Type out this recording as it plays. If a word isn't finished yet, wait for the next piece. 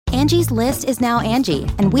Angie's List is now Angie,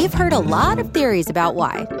 and we've heard a lot of theories about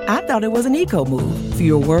why. I thought it was an eco move.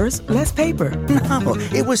 Fewer words, less paper. No,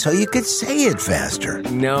 it was so you could say it faster.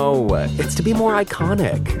 No, it's to be more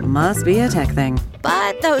iconic. Must be a tech thing.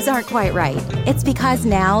 But those aren't quite right. It's because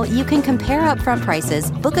now you can compare upfront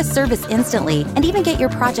prices, book a service instantly, and even get your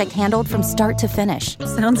project handled from start to finish.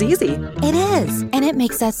 Sounds easy. It is, and it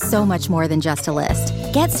makes us so much more than just a list.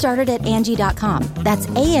 Get started at Angie.com. That's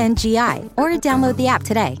ANGI, or download the app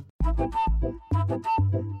today.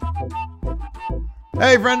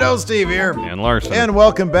 Hey, friendo, Steve here. And Larson. And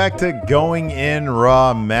welcome back to Going in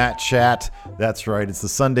Raw Matt Chat. That's right. It's the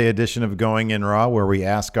Sunday edition of Going in Raw, where we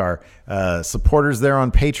ask our supporters there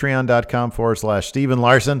on patreon.com/Stephen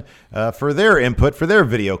Larson for their input, for their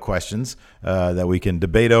video questions that we can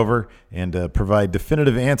debate over and provide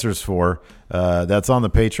definitive answers for. That's on the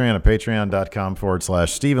Patreon at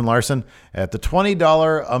patreon.com/Stephen Larson. At the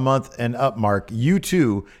 $20 a month and up mark, you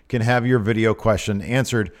too can have your video question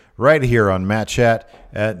answered right here on Matt Chat.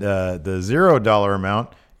 At the $0 amount,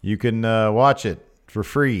 you can watch it for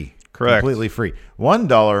free. Correct. Completely free.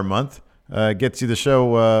 $1 a month gets you the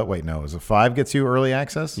show. Is it $5 gets you early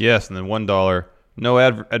access? Yes, and then $1, no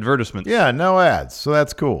advertisements. Yeah, no ads. So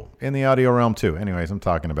that's cool. In the audio realm, too. Anyways, I'm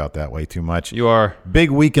talking about that way too much. You are. Big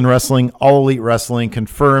week in wrestling. All Elite Wrestling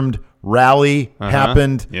confirmed. Rally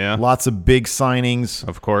happened. Yeah. Lots of big signings.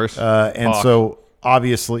 Of course. And Pac. so,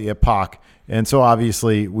 obviously, at Pac. And so,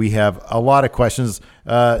 obviously, we have a lot of questions.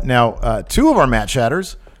 Now, two of our Matt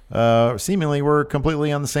Chatters seemingly were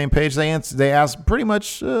completely on the same page. They asked pretty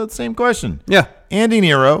much the same question. Yeah. Andy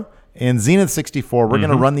Nero and Zenith64. We're going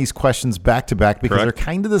to run these questions back to back because they're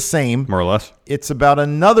kind of the same. More or less. It's about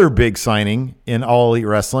another big signing in All Elite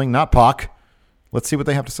Wrestling, not Pac. Let's see what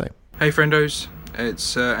they have to say. Hey friendos,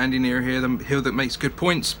 it's Andy Nero here, the heel that makes good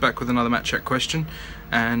points, back with another Matt Chat question,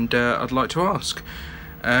 and I'd like to ask,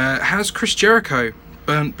 has Chris Jericho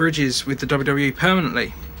burnt bridges with the WWE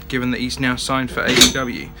permanently, given that he's now signed for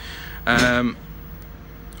AEW?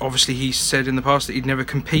 Obviously he's said in the past that he'd never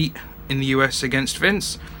compete in the US against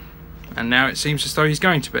Vince, and now it seems as though he's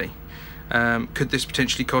going to be. Could this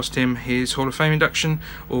potentially cost him his Hall of Fame induction,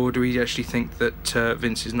 or do we actually think that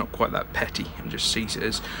Vince is not quite that petty and just sees it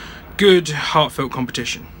as good, heartfelt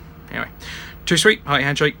competition? Anyway, too sweet, hearty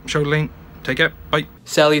handshake, shoulder lean, take care, bye.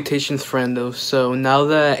 Salutations, friendo. So now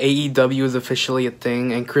that AEW is officially a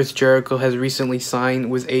thing and Chris Jericho has recently signed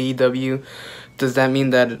with AEW, does that mean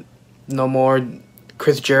that no more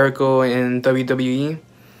Chris Jericho in WWE?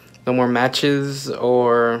 No more matches,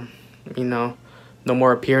 or, no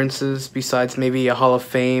more appearances besides maybe a Hall of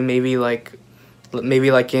Fame, maybe like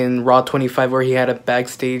in Raw 25 where he had a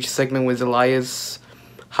backstage segment with Elias?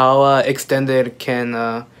 How extended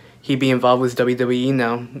can he be involved with WWE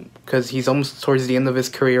now? Because he's almost towards the end of his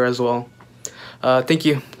career as well. Thank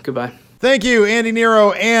you. Goodbye. Thank you, Andy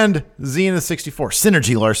Nero and Zenith64.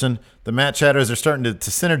 Synergy, Larson. The Matt Chatters are starting to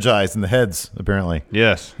synergize in the heads, apparently.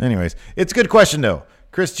 Yes. Anyways, it's a good question, though.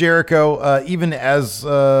 Chris Jericho, even as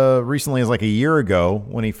recently as like a year ago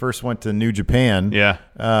when he first went to New Japan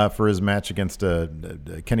for his match against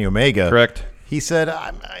Kenny Omega. Correct. He said,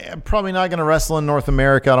 I'm probably not going to wrestle in North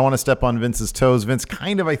America. I don't want to step on Vince's toes. Vince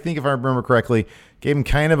kind of, I think if I remember correctly, gave him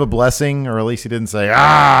kind of a blessing, or at least he didn't say,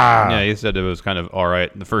 Yeah, he said it was kind of all right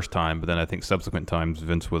the first time, but then I think subsequent times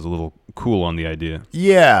Vince was a little cool on the idea.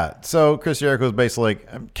 Yeah, so Chris Jericho was basically like,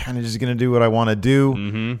 I'm kind of just going to do what I want to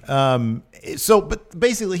do. But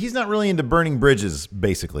basically, he's not really into burning bridges,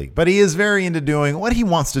 basically. But he is very into doing what he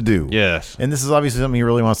wants to do. Yes. And this is obviously something he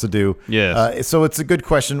really wants to do. Yes. So it's a good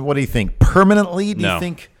question. What do you think? Permanently, do you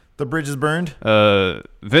think the bridge is burned?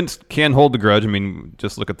 Vince can hold the grudge. I mean,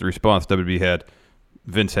 just look at the response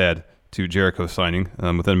Vince had to Jericho signing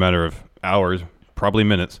within a matter of hours, probably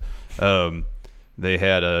minutes. They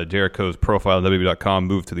had Jericho's profile on WWE.com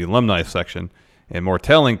moved to the alumni section. And more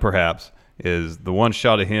telling, perhaps, is the one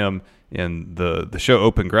shot of him in the show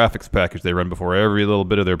open graphics package they run before every little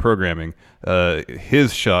bit of their programming.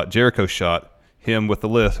 His shot, Jericho's shot, him with the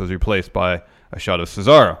list, was replaced by a shot of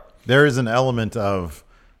Cesaro. There is an element of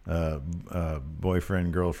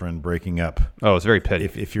boyfriend, girlfriend breaking up. Oh, it's very petty.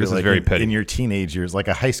 If you're this like is very petty. In your teenage years, like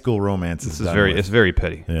a high school romance. It's very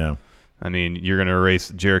petty. Yeah. I mean, you're going to erase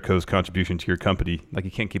Jericho's contribution to your company. Like,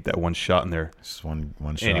 you can't keep that one shot in there. Just one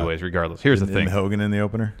shot. Anyways, regardless. Here's the thing. Hogan in the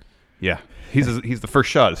opener? Yeah. He's the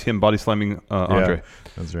first shot. It's him body slamming Andre. Yeah,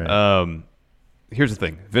 that's right. Here's the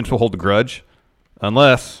thing. Vince will hold the grudge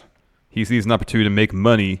unless he sees an opportunity to make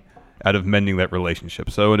money out of mending that relationship.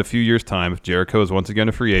 So in a few years' time, if Jericho is once again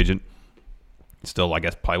a free agent, still, I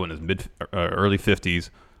guess, probably in his early 50s,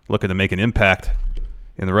 looking to make an impact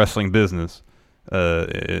in the wrestling business,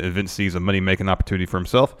 Vince sees a money-making opportunity for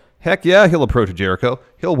himself, Heck yeah, he'll approach Jericho.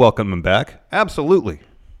 He'll welcome him back. Absolutely.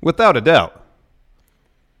 Without a doubt.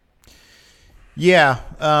 Yeah.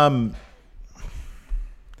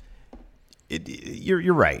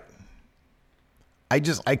 You're right. I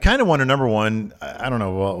kind of wonder, number one, I don't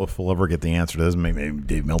know if we'll ever get the answer to this. Maybe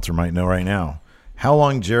Dave Meltzer might know right now how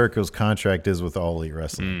long Jericho's contract is with All Elite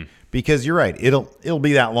Wrestling. Because you're right, it'll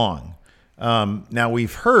be that long. Now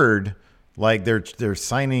we've heard like they're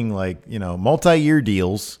signing like multi-year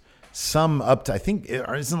deals. Some up to, I think,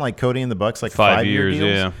 isn't like Cody and the Bucks like 5-year deals?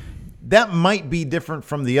 Yeah. That might be different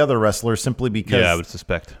from the other wrestlers simply because I would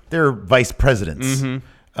suspect they're vice presidents.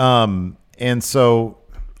 And so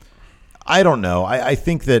I don't know. I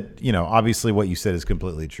think that, obviously what you said is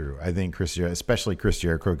completely true. I think especially Chris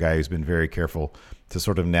Jericho, a guy who's been very careful to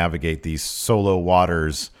sort of navigate these solo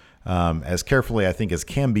waters as carefully, I think, as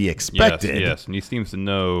can be expected. Yes, and he seems to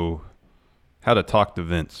know how to talk to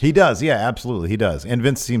Vince. He does. Yeah, absolutely. He does. And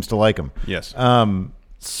Vince seems to like him. Yes.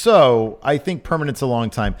 So I think permanent's a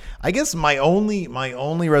long time. I guess my only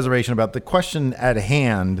reservation about the question at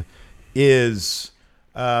hand is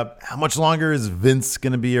how much longer is Vince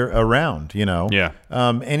going to be around? Yeah.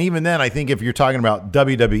 And even then, I think if you're talking about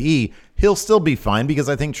WWE, he'll still be fine because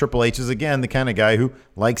I think Triple H is again the kind of guy who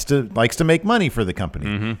likes to make money for the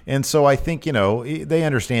company. And so I think they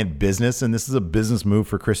understand business, and this is a business move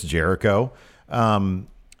for Chris Jericho.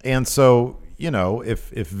 And so.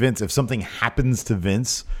 If something happens to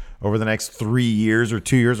Vince over the next 3 years or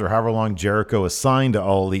 2 years or however long Jericho is signed to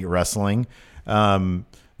All Elite Wrestling, that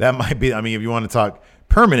might be. I mean, if you want to talk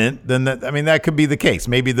permanent, then that could be the case.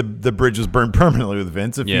 Maybe the bridge was burned permanently with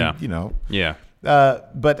Vince. Yeah.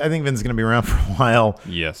 But I think Vince is going to be around for a while.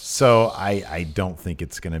 Yes. So I don't think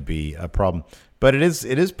it's going to be a problem. But it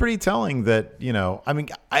is pretty telling that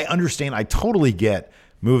I understand. I totally get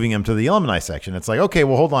moving him to the alumni section. It's like, okay,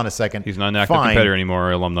 well, hold on a second. He's not an active competitor anymore,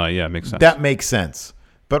 or alumni. Yeah, it makes sense. That makes sense.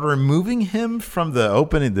 But removing him from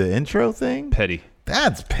the intro thing? Petty.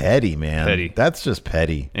 That's petty, man. Petty. That's just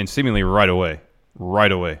petty. And seemingly right away.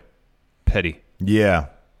 Petty. Yeah.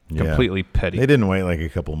 Completely petty. They didn't wait like a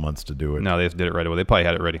couple months to do it. No, they just did it right away. They probably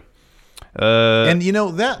had it ready. And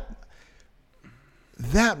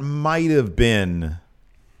that might have been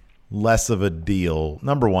less of a deal.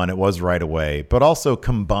 Number one, it was right away, but also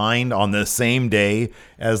combined on the same day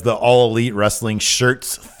as the All Elite Wrestling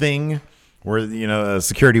shirts thing, where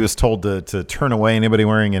security was told to turn away anybody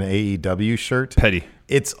wearing an AEW shirt. Petty.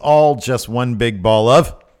 It's all just one big ball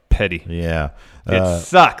of petty. Yeah. It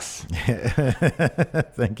sucks.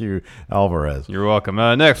 Thank you, Alvarez. You're welcome.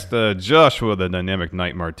 Next, Joshua the Dynamic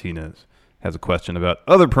Knight Martinez has a question about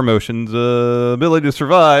other promotions' ability to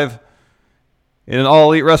survive in an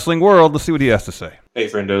all-elite wrestling world. Let's see what he has to say. Hey,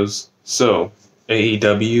 friendos. So,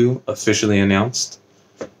 AEW officially announced.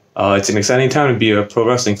 It's an exciting time to be a pro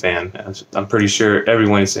wrestling fan, as I'm pretty sure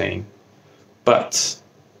everyone is saying. But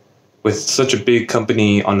with such a big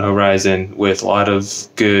company on the horizon, with a lot of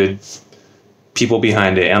good people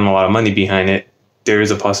behind it and a lot of money behind it, there is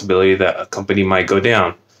a possibility that a company might go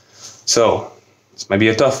down. So, this might be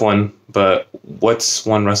a tough one, but what's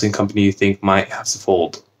one wrestling company you think might have to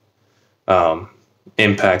fold?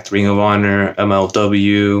 Impact, Ring of Honor,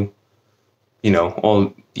 MLW,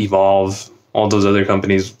 all Evolve, all those other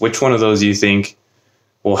companies. Which one of those do you think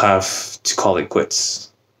will have to call it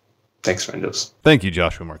quits? Thanks, friendos. Thank you,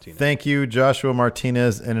 Joshua Martinez. Thank you, Joshua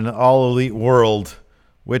Martinez. In an all-elite world,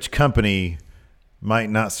 which company might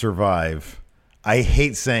not survive? I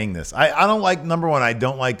hate saying this. I don't like, number one, I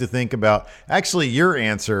don't like to think about, actually your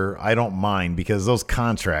answer, I don't mind because those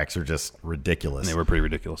contracts are just ridiculous. They were pretty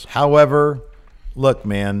ridiculous. However, look,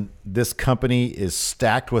 man, this company is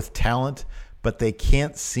stacked with talent, but they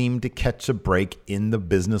can't seem to catch a break in the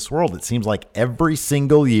business world. It seems like every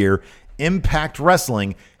single year, Impact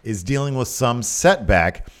Wrestling is dealing with some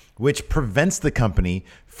setback, which prevents the company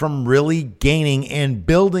from really gaining and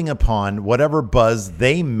building upon whatever buzz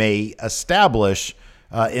they may establish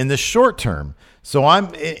in the short term. So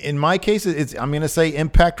in my case, I'm going to say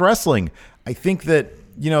Impact Wrestling. I think that,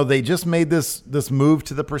 they just made this move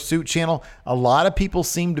to the Pursuit channel. A lot of people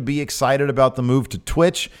seem to be excited about the move to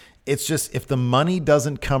Twitch. It's just, if the money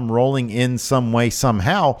doesn't come rolling in some way,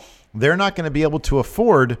 somehow, they're not going to be able to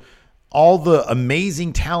afford all the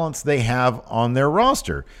amazing talents they have on their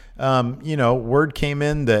roster. Word came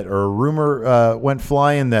in that, or a rumor went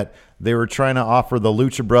flying that they were trying to offer the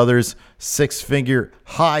Lucha Brothers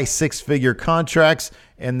high six-figure contracts,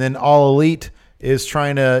 and then All Elite is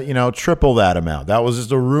trying to, triple that amount. That was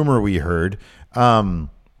just a rumor we heard. And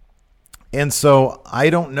so I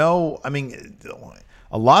don't know. I mean,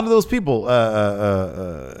 a lot of those people,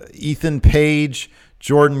 Ethan Page,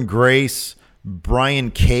 Jordan Grace,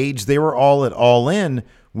 Brian Cage, they were all at All In.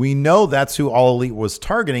 We know that's who All Elite was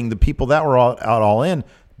targeting. The people that were all in,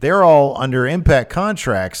 they're all under Impact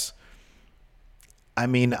contracts. I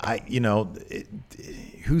mean,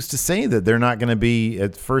 who's to say that they're not going to be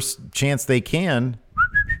at first chance they can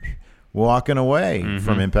walking away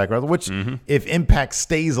from Impact? Which, if Impact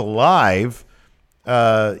stays alive,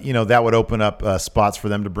 that would open up spots for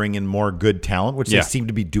them to bring in more good talent, which they seem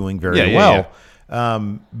to be doing very well.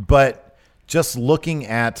 But just looking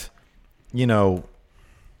at,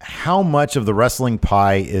 how much of the wrestling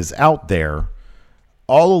pie is out there,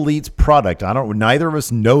 All Elite's product, neither of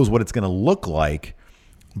us knows what it's going to look like,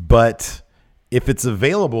 but if it's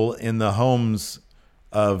available in the homes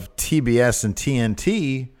of TBS and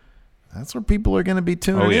TNT, that's where people are going to be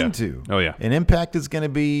tuning into. Oh, yeah. And Impact is going to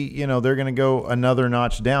be, they're going to go another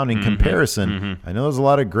notch down in comparison. I know there's a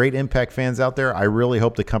lot of great Impact fans out there. I really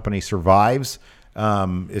hope the company survives.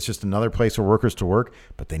 It's just another place for workers to work,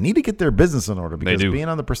 but they need to get their business in order because being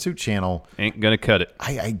on the Pursuit channel ain't going to cut it.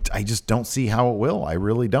 I just don't see how it will. I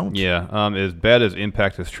really don't. Yeah. As bad as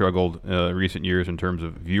Impact has struggled recent years in terms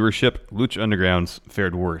of viewership, Lucha Underground's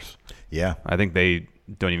fared worse. Yeah. I think they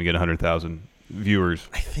don't even get 100,000 viewers.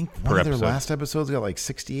 I think one of their last episodes got like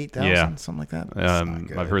 68,000, something like that.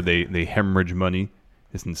 I've heard they hemorrhage money.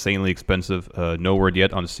 It's insanely expensive. No word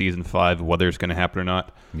yet on season 5 whether it's going to happen or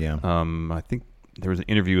not. Yeah. I think there was an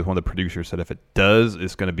interview with one of the producers said if it does,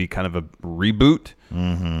 it's going to be kind of a reboot,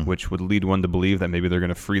 which would lead one to believe that maybe they're going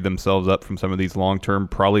to free themselves up from some of these long-term,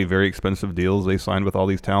 probably very expensive deals they signed with all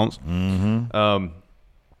these talents.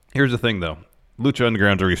 Here's the thing, though. Lucha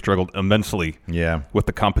Underground's already struggled immensely with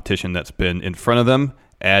the competition that's been in front of them.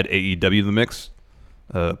 Add AEW to the mix.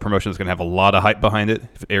 Promotion is going to have a lot of hype behind it.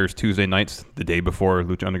 If it airs Tuesday nights, the day before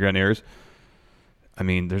Lucha Underground airs, I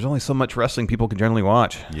mean, there's only so much wrestling people can generally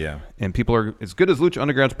watch. Yeah. And people are, as good as Lucha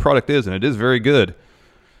Underground's product is, and it is very good,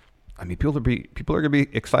 I mean, people are going to be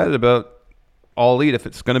excited about All Elite if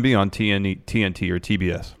it's going to be on TNT or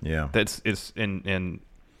TBS. Yeah. It's in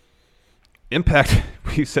Impact,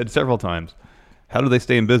 we've said several times, how do they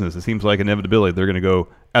stay in business? It seems like inevitability. They're going to go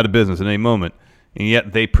out of business at any moment. And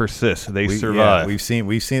yet they persist. They survive. Yeah,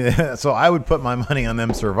 we've seen it. So I would put my money on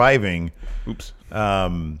them surviving. Oops.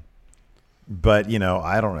 But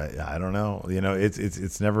I don't know.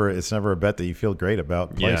 It's never a bet that you feel great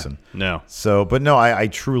about placing. Yeah, no. So, but no, I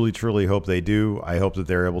truly hope they do. I hope that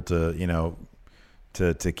they're able to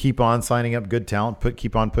to keep on signing up good talent,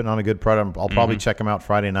 keep on putting on a good product. I'll probably check them out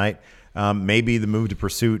Friday night. Maybe the move to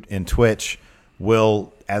Pursuit and Twitch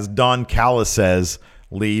will, as Don Callis says,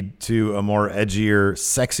 lead to a more edgier,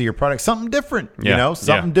 sexier product, something different,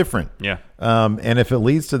 something different. Yeah. And if it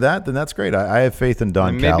leads to that, then that's great. I have faith in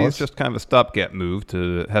Don Callis. Maybe it's just kind of a stopgap move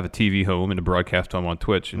to have a TV home and a broadcast home on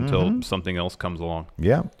Twitch until something else comes along.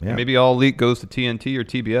 Yeah. And maybe All Elite goes to TNT or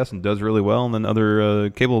TBS and does really well, and then other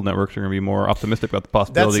cable networks are going to be more optimistic about the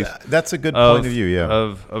possibilities. That's a good point of view, yeah.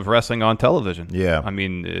 Of wrestling on television. Yeah. I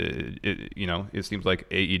mean, it seems like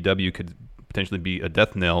AEW could potentially be a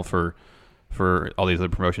death knell for all these other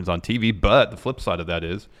promotions on TV. But the flip side of that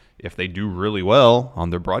is if they do really well on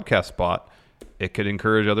their broadcast spot, it could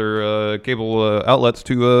encourage other cable outlets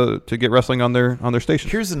to get wrestling on their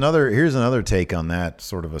stations. Here's another take on that,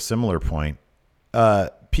 sort of a similar point.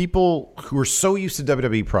 People who are so used to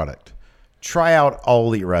WWE product try out All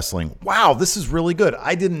Elite Wrestling. Wow, this is really good.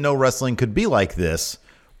 I didn't know wrestling could be like this.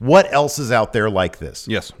 What else is out there like this?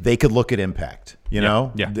 Yes. They could look at Impact, Yeah.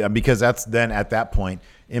 because that's then at that point,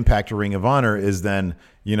 Impact or Ring of Honor is then,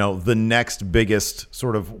 the next biggest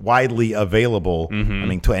sort of widely available, I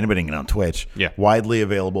mean, to anybody on Twitch, widely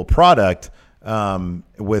available product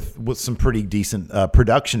with some pretty decent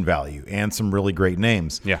production value and some really great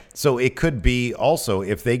names. Yeah. So it could be also,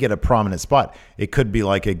 if they get a prominent spot, it could be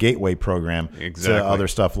like a gateway program to other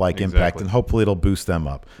stuff like Impact, and hopefully it'll boost them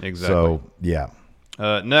up. Exactly. So, yeah.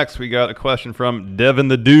 Next, we got a question from Devin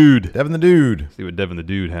the Dude. Devin the Dude. See what Devin the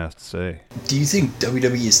Dude has to say. Do you think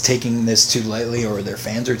WWE is taking this too lightly, or their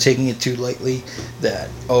fans are taking it too lightly? That,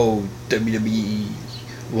 WWE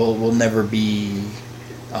will never be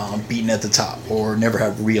beaten at the top, or never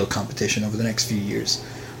have real competition over the next few years?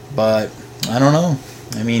 But I don't know.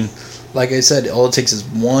 I mean, like I said, all it takes is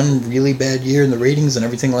one really bad year in the ratings and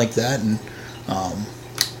everything like that,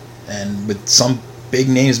 and with some big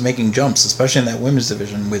names making jumps, especially in that women's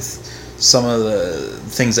division with some of the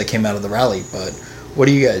things that came out of the rally. But what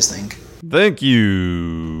do you guys think? Thank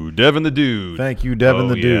you, Devin the Dude. Thank you, Devin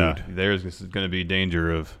the Dude. This is going to be danger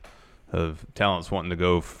of talents wanting to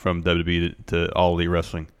go from WWE to All Elite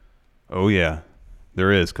Wrestling. Oh yeah,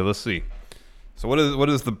 there is. Cause let's see. So what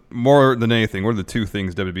is the more than anything? What are the two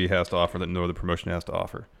things WWE has to offer that no other promotion has to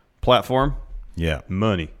offer? Platform, Yeah.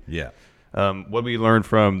 Money. Yeah. What we learned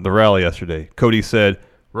from the rally yesterday, Cody said,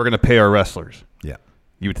 we're going to pay our wrestlers. Yeah.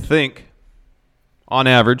 You would think, on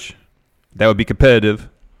average, that would be competitive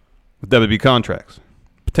with WWE contracts.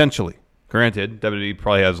 Potentially. Granted, WWE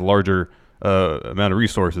probably has a larger amount of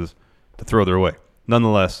resources to throw their way.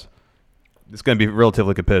 Nonetheless, it's going to be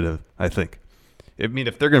relatively competitive, I think. I mean,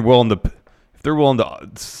 if they're willing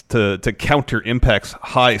to counter Impact's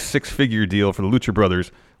high six-figure deal for the Lucha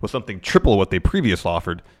Brothers with something triple what they previously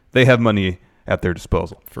offered, they have money at their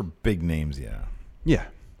disposal. For big names, yeah. Yeah.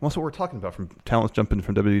 Well, that's what we're talking about, from talents jumping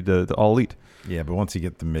from WWE to All Elite. Yeah, but once you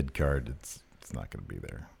get the mid-card, it's not going to be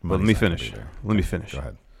there. But let me finish. Go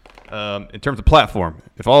ahead. In terms of platform,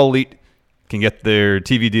 if All Elite can get their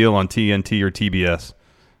TV deal on TNT or TBS,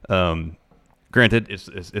 granted,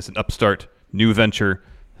 it's an upstart new venture,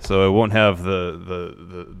 so it won't have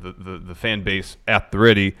the fan base at the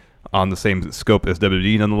ready on the same scope as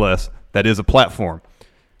WWE. Nonetheless, that is a platform.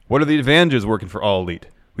 What are the advantages working for All Elite?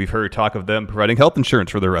 We've heard talk of them providing health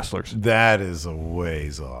insurance for their wrestlers. That is a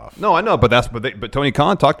ways off. No, I know, but Tony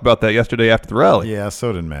Khan talked about that yesterday after the rally. Yeah,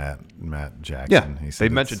 so did Matt Jackson. Yeah, they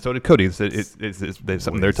mentioned, so did Cody. It's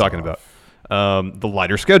something they're talking about. The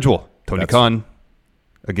lighter schedule. Tony Khan,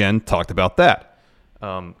 again, talked about that.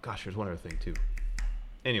 There's one other thing, too.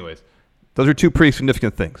 Anyways, those are two pretty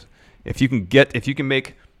significant things. If you can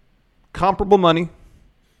make comparable money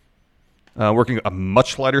working a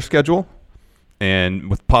much lighter schedule, and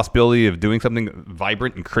with possibility of doing something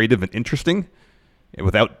vibrant and creative and interesting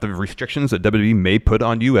without the restrictions that WWE may put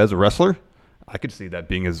on you as a wrestler, I could see that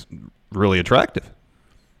being as really attractive.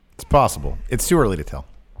 It's possible. It's too early to tell.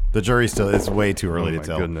 The jury it's way too early to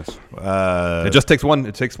tell. Oh, my goodness. It just takes one.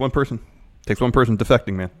 It takes one person. It takes one person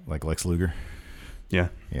defecting, man. Like Lex Luger? Yeah.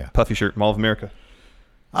 Yeah. Puffy shirt, Mall of America.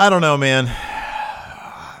 I don't know, man.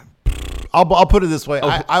 I'll put it this way.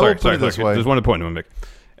 I will put it this way. There's one point I want to make.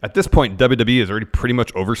 At this point, WWE is already pretty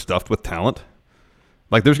much overstuffed with talent.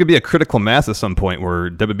 Like, there's going to be a critical mass at some point where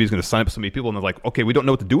WWE is going to sign up so many people, and they're like, okay, we don't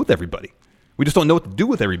know what to do with everybody. We just don't know what to do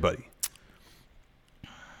with everybody.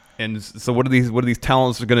 And so what are these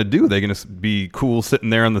talents going to do? They're going to be cool sitting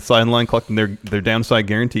there on the sideline collecting their downside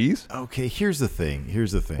guarantees? Okay, here's the thing.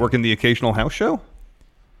 Working the occasional house show?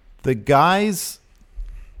 The guys...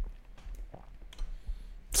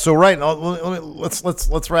 So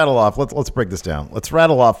let's rattle off. Let's break this down. Let's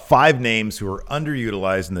rattle off 5 names who are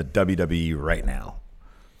underutilized in the WWE right now.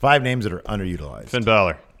 5 names that are underutilized. Finn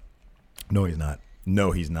Balor. No, he's not.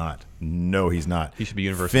 No, he's not. He should be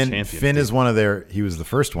Universal Champion. Finn is one of their. He was the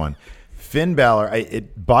first one. Finn Balor.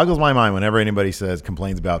 It boggles my mind whenever anybody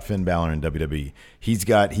complains about Finn Balor in WWE.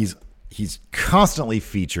 He's constantly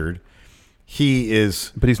featured. He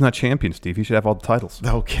is, but he's not champion, Steve. He should have all the titles.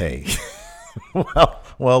 Okay.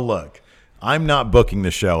 Well, look, I'm not booking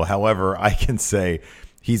the show. However, I can say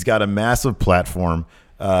he's got a massive platform,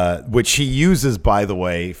 which he uses, by the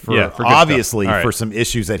way, for obviously for some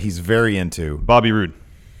issues that he's very into. Bobby Roode.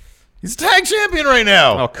 He's a tag champion right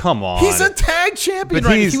now. Oh, come on. He's a tag champion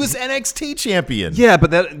right now. He was NXT champion. Yeah,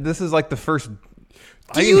 but this is like the first...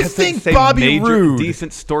 Do you think Bobby Roode...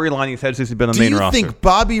 decent storyline he's had since he's been on the main roster? Do you think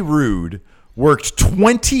Bobby Roode worked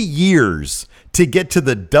 20 years to get to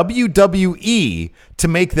the WWE to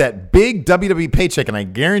make that big WWE paycheck, and I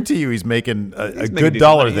guarantee you he's making a good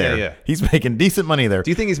dollar money. there. Yeah. He's making decent money there.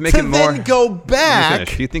 Do you think he's making more? Then go back.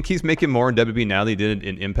 Do you think he's making more in WWE now than he did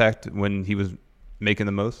in Impact when he was making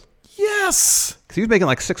the most? Yes. Because he was making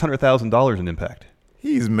like $600,000 in Impact.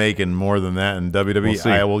 He's making more than that in WWE.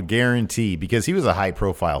 I will guarantee, because he was a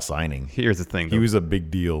high-profile signing. Here's the thing, though. He was a big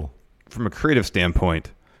deal. From a creative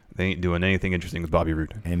standpoint, they ain't doing anything interesting with Bobby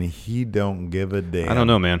Roode. And he don't give a damn. I don't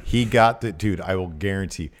know, man. He got the dude, I will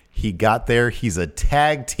guarantee. He got there. He's a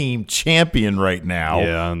tag team champion right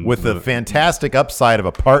now with a fantastic upside of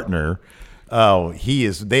a partner. Oh, he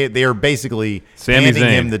is. They are basically handing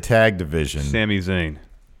him the tag division. Sami Zayn.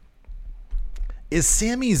 Is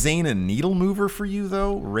Sami Zayn a needle mover for you,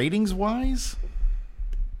 though, ratings-wise?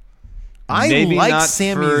 I like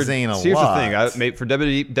Sami Zayn a lot. Here's the thing. For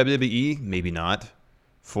WWE, maybe not.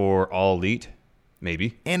 For All Elite,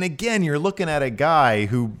 maybe. And again, you're looking at a guy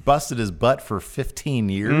who busted his butt for 15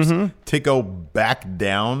 years to go back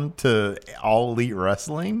down to All Elite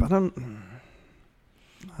Wrestling. I don't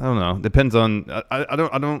know. Depends on. I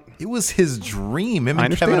don't. It was his dream. Him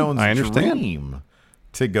and Kevin Owens' dream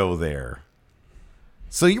to go there.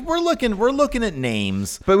 So we're looking at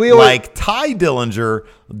names, but like Ty Dillinger,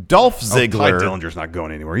 Dolph Ziggler. Ty Dillinger's not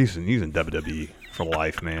going anywhere. He's in WWE for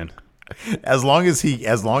life, man. As long as he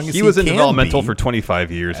was in developmental for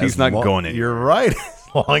 25 years. He's not going anywhere. You're right. As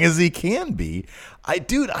long as he can be. I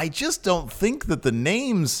just don't think that the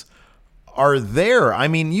names are there. I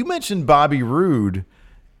mean, you mentioned Bobby Roode,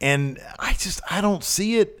 and I don't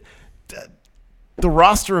see it. The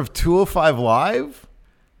roster of 205 Live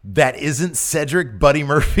that isn't Cedric, Buddy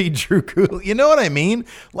Murphy, Drew Gulak. You know what I mean?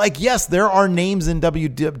 Like, yes, there are names in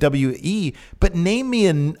WWE, but name me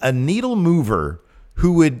a needle mover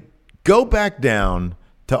who would go back down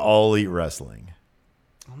to All Elite Wrestling.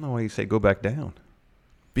 I don't know why you say go back down.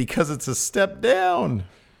 Because it's a step down.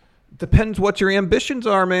 Depends what your ambitions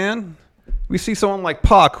are, man. We see someone like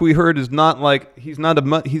Pac, who we heard is not like he's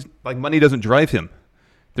like money doesn't drive him.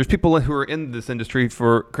 There's people who are in this industry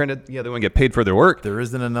for granted. Yeah, they want to get paid for their work. There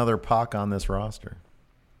isn't another Pac on this roster.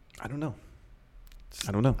 I don't know.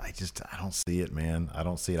 I don't see it, man. I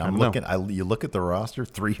don't see it. You look at the roster,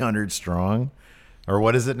 300 strong. Or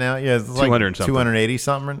what is it now? Yeah, it's like 280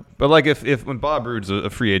 something. But like if when Bob Roode's a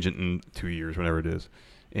free agent in 2 years, whenever it is,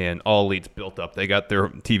 and All Elite's built up, they got their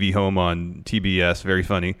TV home on TBS, very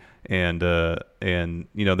funny, and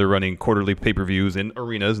you know they're running quarterly pay-per-views in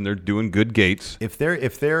arenas and they're doing good gates. If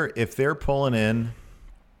they're pulling in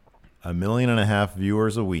 1.5 million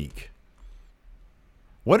viewers a week,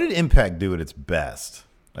 what did Impact do at its best?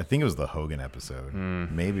 I think it was the Hogan episode.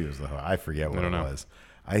 Maybe it was I forget what it was.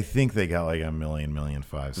 I think they got like 1.5 million,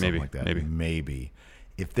 something like that. Maybe.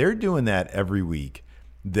 If they're doing that every week,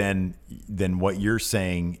 then what you're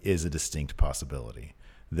saying is a distinct possibility.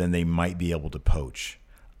 Then they might be able to poach.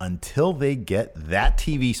 Until they get that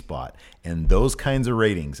TV spot and those kinds of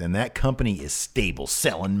ratings, and that company is stable,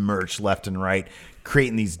 selling merch left and right,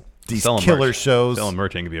 creating these killer shows. Selling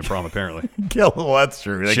merch ain't gonna be a problem, apparently. Well, that's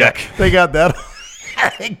true. Check. They got that.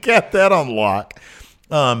 They got that on lock.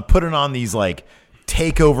 Putting on these like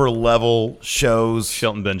takeover level shows.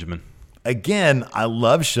 Shelton Benjamin. Again, I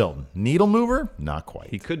love Shelton. Needle mover? Not quite.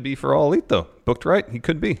 He could be for All Elite, though. Booked right, he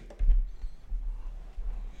could be.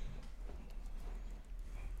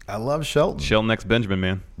 I love Shelton. Shelton next Benjamin,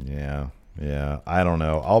 man. Yeah. I don't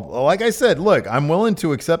know. Like I said, look, I'm willing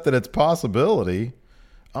to accept that it's a possibility.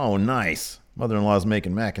 Oh, nice. Mother-in-law's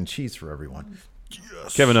making mac and cheese for everyone.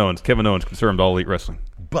 Yes. Kevin Owens confirmed All Elite Wrestling.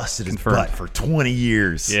 Busted his butt for 20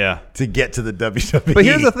 years. Yeah. To get to the WWE. But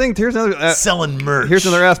here's the thing. Here's another selling merch. Here's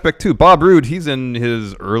another aspect too. Bob Roode, he's in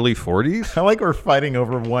his early 40s. I like we're fighting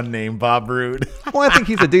over one name, Bob Roode. Well, I think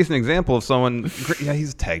he's a decent example of someone. Yeah,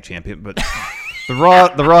 he's a tag champion, but the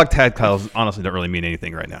Raw tag titles honestly don't really mean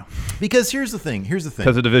anything right now. Because here's the thing.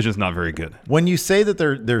 Because the division's not very good. When you say that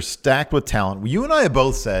they're stacked with talent, you and I have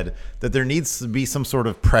both said that there needs to be some sort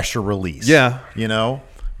of pressure release. Yeah. You know?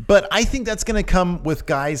 But I think that's going to come with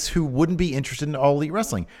guys who wouldn't be interested in All Elite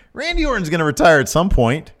Wrestling. Randy Orton's going to retire at some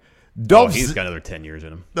point. He's got another 10 years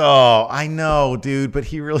in him. Oh, I know, dude, but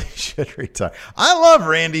he really should retire. I love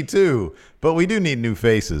Randy too, but we do need new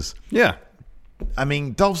faces. Yeah. I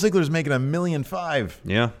mean, Dolph Ziggler's making $1.5 million.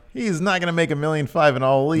 Yeah. He's not going to make $1.5 million in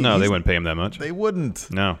All Elite. No, they wouldn't pay him that much. They wouldn't.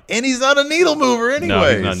 No. And he's not a needle mover anyway.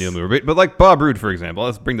 No, he's not a needle mover. But like Bob Roode, for example,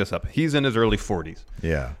 let's bring this up. He's in his early 40s.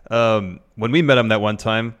 Yeah. When we met him that one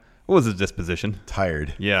time, what was his disposition?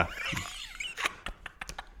 Tired. Yeah.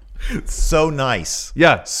 So nice.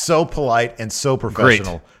 Yeah. So polite and so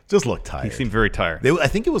professional. Great. Just looked tired. He seemed very tired. I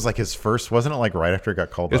think it was like his first, wasn't it like right after it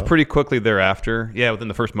got called up? It was pretty quickly thereafter. Yeah, within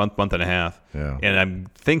the first month and a half. Yeah. And I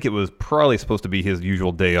think it was probably supposed to be his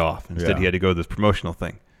usual day off. Instead, he had to go to this promotional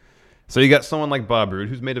thing. So you got someone like Bob Roode,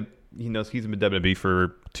 who's he's been WWE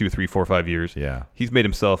for 2, 3, 4, 5 years. Yeah. He's made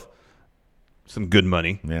himself some good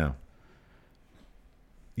money. Yeah.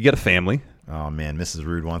 You got a family. Oh man, Mrs.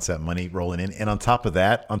 Roode wants that money rolling in. And on top of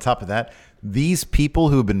that, these people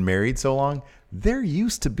who have been married so long, they're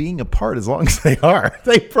used to being apart as long as they are.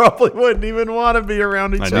 They probably wouldn't even want to be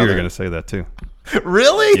around each other. I knew you were going to say that too.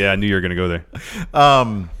 Really? Yeah, I knew you were going to go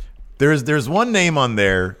there. There's one name on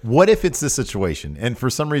there. What if it's this situation? And for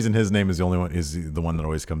some reason, his name is the one that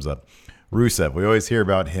always comes up. Rusev. We always hear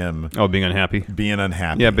about him. Oh, being unhappy.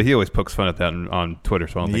 Yeah, but he always pokes fun at that on Twitter.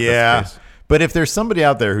 So I don't think that's the case. But if there's somebody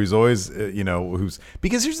out there who's always,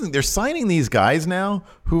 because here's the thing, they're signing these guys now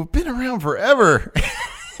who've been around forever,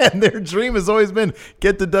 and their dream has always been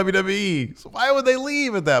get to WWE. So why would they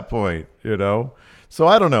leave at that point? So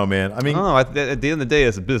I don't know, man. I mean, at the end of the day,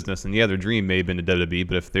 it's a business, and their dream may have been to WWE.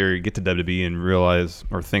 But if they get to WWE and realize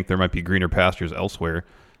or think there might be greener pastures elsewhere,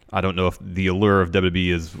 I don't know if the allure of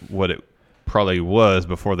WWE is what it probably was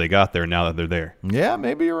before they got there. Now that they're there, yeah,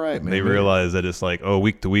 maybe you're right. They realize that it's like,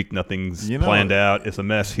 week to week, nothing's planned out. It's a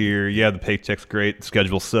mess here. Yeah, the paycheck's great. The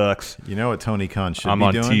schedule sucks. You know what Tony Khan should be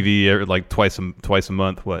doing? doing? I'm on TV like twice a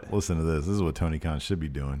month. What? Listen to this. This is what Tony Khan should be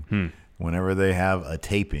doing. Whenever they have a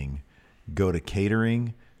taping, go to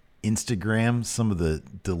catering, Instagram some of the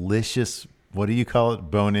delicious what do you call it?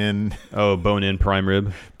 Bone-in? Oh, bone-in prime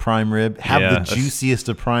rib. Prime rib. Have Yeah, the juiciest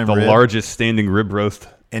of prime the rib. The largest standing rib roast.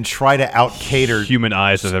 And try to out-cater. Human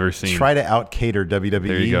eyes have ever seen. Try to out-cater WWE.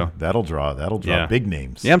 There you go. That'll draw big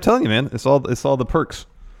names. Yeah, I'm telling you, man. It's all the perks.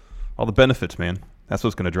 All the benefits, man. That's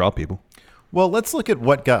what's going to draw people. Well, let's look at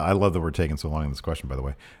what got... I love that we're taking so long in this question, by the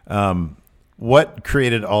way. What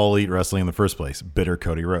created All Elite Wrestling in the first place? Bitter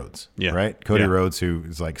Cody Rhodes. Yeah. Right? Cody Yeah. Rhodes, who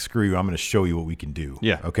is like, screw you, I'm going to show you what we can do.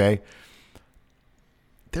 Yeah. Okay?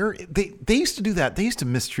 They used to do that. They used to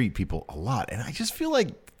mistreat people a lot. And I just feel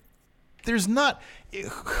like there's not...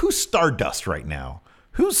 Who's Stardust right now?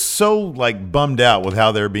 Who's so like bummed out with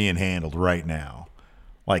how they're being handled right now?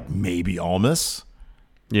 Like maybe Almas?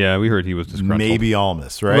 Yeah, we heard he was disgruntled. Maybe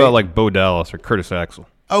Almas, right? Well, like Bo Dallas or Curtis Axel.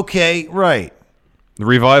 Okay, right. The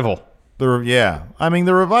Revival. Yeah. I mean,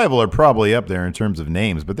 the Revival are probably up there in terms of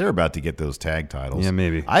names, but they're about to get those tag titles. Yeah,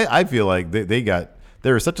 maybe. I feel like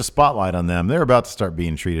there was such a spotlight on them. They're about to start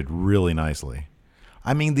being treated really nicely.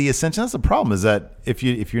 I mean, that's the problem is that if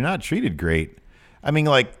you're not treated great, I mean,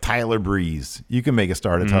 like Tyler Breeze, you can make a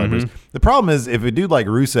start at Tyler Breeze. The problem is if a dude like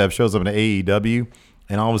Rusev shows up in AEW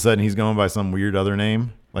and all of a sudden he's going by some weird other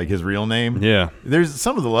name, like his real name. Yeah. There's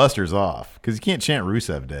some of the luster's off because you can't chant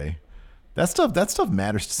Rusev Day. That stuff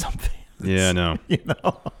matters to something. Yeah, I know. You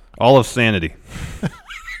know? All of sanity.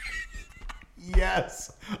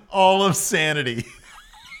 Yes. All of sanity.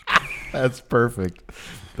 That's perfect.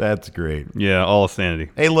 That's great. Yeah, all of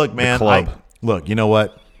sanity. Hey, look, man. Look, you know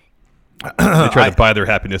what? They try to buy their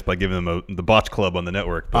happiness by giving them the Botch Club on the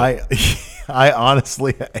network. But. I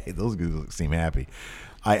honestly, hey, those guys seem happy.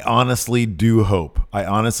 I honestly do hope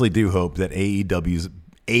that AEW is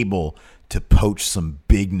able to poach some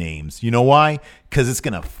big names. You know why? Because it's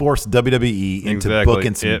going to force WWE into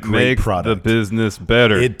booking some great product. It makes the business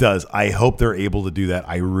better. It does. I hope they're able to do that.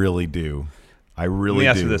 I really do. I really Let me do.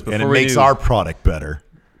 ask you this, And it makes our product better.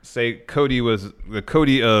 Say Cody was the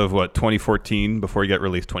Cody of 2014 before he got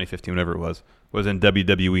released, 2015, whatever it was in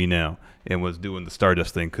WWE now and was doing the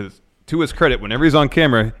Stardust thing. Because to his credit, whenever he's on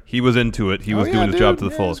camera, he was into it. He was doing his job to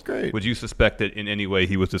the fullest. Great. Would you suspect that in any way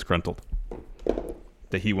he was disgruntled?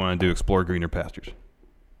 That he wanted to explore greener pastures?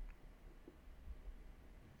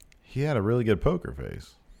 He had a really good poker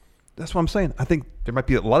face. That's what I'm saying. I think there might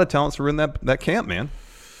be a lot of talents who are in that camp, man.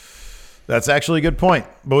 That's actually a good point.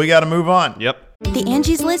 But we got to move on. Yep. The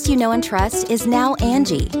Angie's List you know and trust is now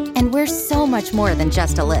Angie, and we're so much more than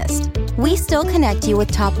just a list. We still connect you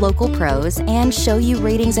with top local pros and show you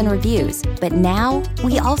ratings and reviews, but now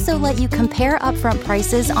we also let you compare upfront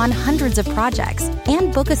prices on hundreds of projects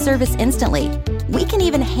and book a service instantly. We can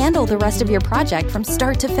even handle the rest of your project from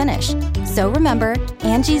start to finish. So remember,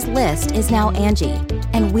 Angie's List is now Angie,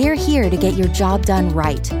 and we're here to get your job done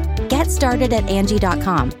right. Get started at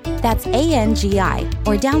Angie.com. That's ANGI,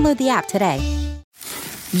 or download the app today.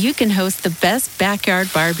 You can host the best backyard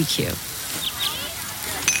barbecue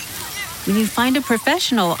when you find a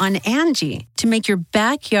professional on Angie to make your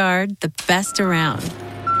backyard the best around.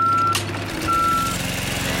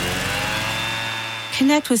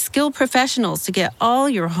 Connect with skilled professionals to get all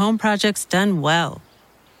your home projects done well.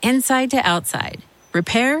 Inside to outside,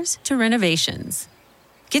 repairs to renovations.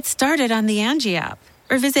 Get started on the Angie app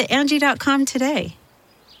or visit Angie.com today.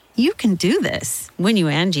 You can do this when you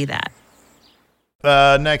Angie that.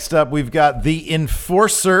 Next up, we've got the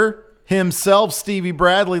Enforcer himself, Stevie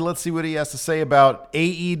Bradley. Let's see what he has to say about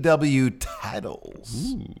AEW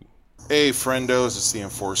titles. Ooh. Hey, friendos, it's the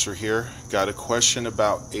Enforcer here. Got a question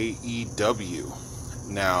about AEW.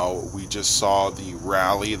 Now, we just saw the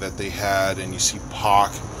rally that they had, and you see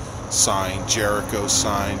Pac signed, Jericho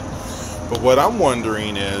signed. But what I'm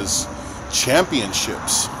wondering is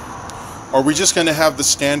championships. Are we just going to have the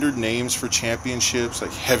standard names for championships,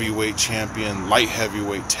 like heavyweight champion, light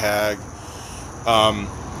heavyweight tag?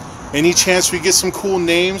 Any chance we get some cool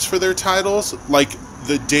names for their titles, like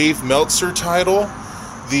the Dave Meltzer title,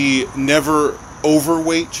 the Never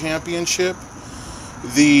Overweight Championship,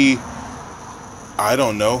 the, I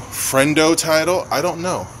don't know, Friendo title? I don't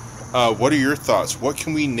know. What are your thoughts? What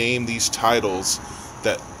can we name these titles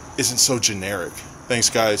that isn't so generic? Thanks,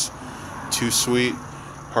 guys. Too sweet.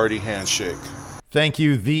 Hearty handshake. Thank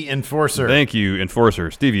you, the Enforcer. Thank you,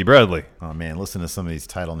 Enforcer. Stevie Bradley. Oh, man, listen to some of these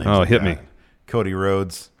title names. Oh, hit me. Cody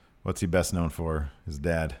Rhodes. What's he best known for? His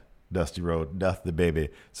dad, Dusty Rhodes, Duff the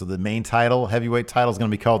Baby. So the main title, heavyweight title, is going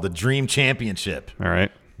to be called the Dream Championship. All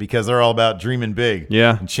right. Because they're all about dreaming big.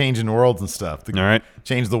 Yeah. And changing worlds and stuff. All right.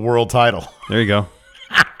 Change the world title. There you go.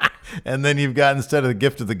 And then you've got, instead of the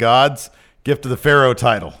Gift of the Gods, Gift of the Pharaoh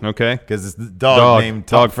title. Okay. Because it's the dog named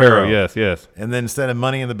Dog Pharaoh. Yes. And then instead of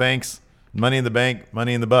Money in the Banks, Money in the Bank,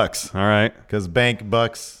 Money in the Bucks. All right. Because bank,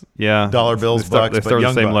 bucks, yeah, dollar bills, bucks, they but start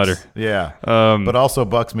young the same bucks. letter. Yeah. But also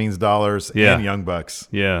bucks means dollars and young bucks.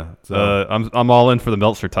 Yeah. So. I'm all in for the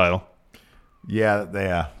Meltzer title. Yeah.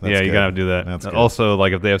 That's you good. gotta do that. That's good. Also,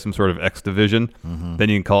 like if they have some sort of X division, then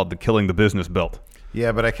you can call it the Killing the Business belt.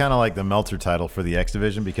 Yeah, but I kind of like the Meltzer title for the X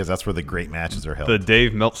division because that's where the great matches are held. The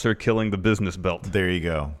Dave Meltzer Killing the Business belt. There you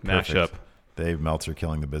go. Mashup. Dave Meltzer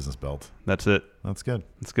Killing the Business belt. That's it. That's good.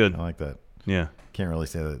 It's good. I like that. Yeah. Can't really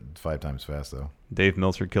say that 5 times fast though. Dave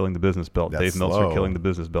Meltzer Killing the Business belt. That's Dave Meltzer slow. Killing the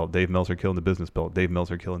Business belt. Dave Meltzer Killing the Business belt. Dave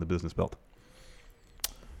Meltzer Killing the Business belt.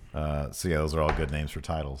 So yeah, those are all good names for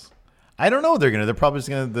titles. I don't know what they're gonna. They're probably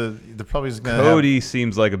just gonna. Cody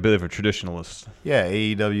seems like a bit of a traditionalist. Yeah,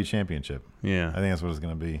 AEW Championship. Yeah, I think that's what it's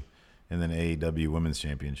gonna be, and then AEW Women's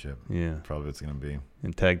Championship. Yeah, probably it's gonna be.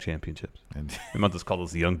 And tag championships. And we might just call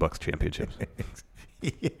those the Young Bucks championships.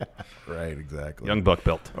 Yeah, right, exactly. Young Buck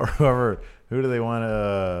belt. Or whoever. Who do they want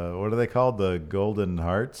to? What are they called? The Golden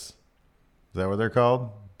Hearts. Is that what they're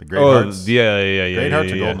called? The Great Hearts. Yeah. Great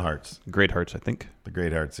Hearts or Golden Hearts? Great Hearts, I think. The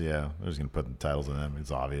Great Hearts. Yeah, they're just gonna put the titles on them.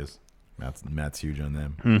 It's obvious. Matt's huge on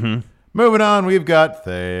them. Mm-hmm. Moving on, we've got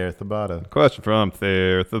Thayer Thabata. Question from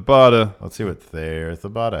Thayer Thabata. Let's see what Thayer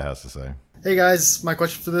Thabata has to say. Hey guys, my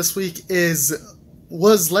question for this week is,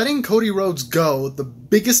 was letting Cody Rhodes go the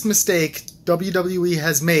biggest mistake WWE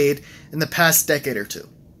has made in the past decade or two?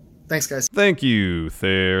 Thanks, guys. Thank you,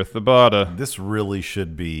 Thayer Thabata. This really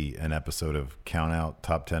should be an episode of Count Out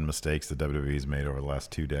Top 10 Mistakes that WWE's made over the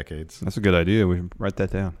last 2 decades. That's a good idea. We should write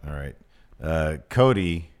that down. All right.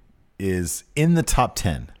 Cody is in the top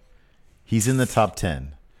 10. He's in the top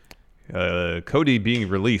 10. Cody being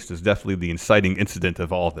released is definitely the inciting incident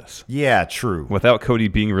of all this. Yeah, true. Without Cody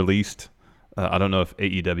being released, I don't know if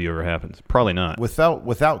AEW ever happens. Probably not.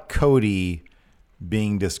 Without Cody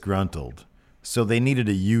being disgruntled, so they needed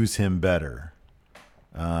to use him better.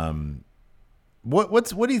 What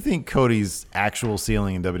do you think Cody's actual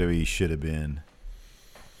ceiling in WWE should have been?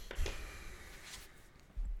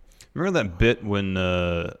 Remember that bit when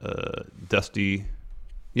Dusty,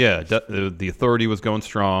 the Authority was going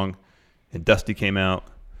strong, and Dusty came out.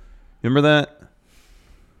 Remember that?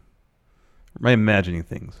 Am I imagining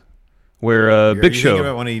things? Where Big Show?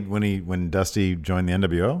 About when Dusty joined the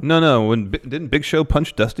NWO? No. Didn't Big Show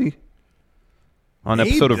punch Dusty on an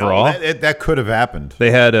episode of Raw? That could have happened.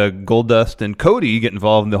 They had Goldust and Cody get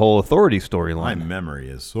involved in the whole Authority storyline. My memory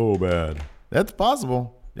is so bad. That's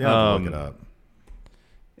possible. Yeah, I'll look it up.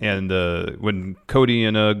 And when Cody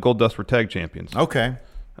and Goldust were tag champions. Okay.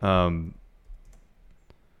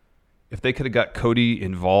 If they could have got Cody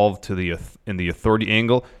involved in the Authority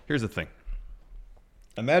angle, here's the thing.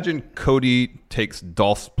 Imagine Cody takes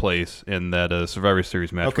Dolph's place in that Survivor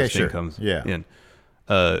Series match where Sting comes in.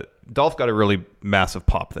 Dolph got a really massive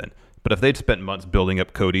pop then. But if they'd spent months building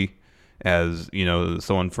up Cody as,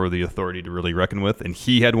 someone for the Authority to really reckon with, and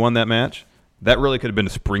he had won that match, that really could have been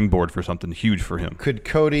a springboard for something huge for him. Could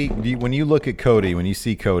Cody, when you look at Cody, when you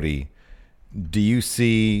see Cody, do you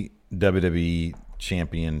see WWE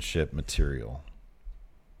Championship material?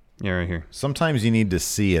 Yeah, right here. Sometimes you need to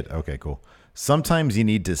see it. Okay, cool. Sometimes you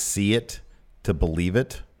need to see it to believe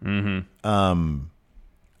it. Mm-hmm.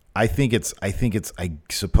 I think it's I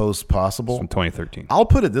suppose possible. From 2013. I'll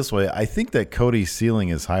put it this way. I think that Cody's ceiling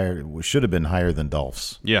is higher, should have been higher than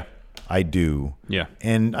Dolph's. Yeah. I do. Yeah.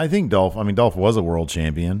 And I think Dolph was a world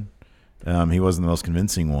champion. He wasn't the most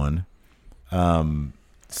convincing one.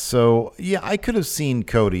 So, yeah, I could have seen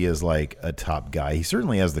Cody as like a top guy. He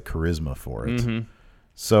certainly has the charisma for it. Mm-hmm.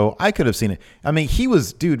 So I could have seen it. I mean,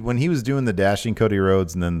 when he was doing the dashing Cody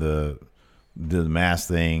Rhodes and then the mask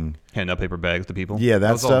thing. Handing out paper bags to people. Yeah,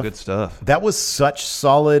 that was stuff. all good stuff. That was such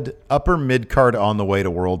solid upper mid-card on the way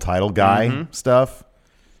to world title guy stuff.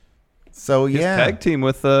 So, His tag team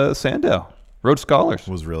with Sandow. Rhodes Scholars.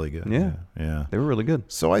 Was really good. Yeah. They were really good.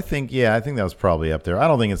 So I think that was probably up there. I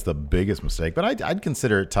don't think it's the biggest mistake, but I'd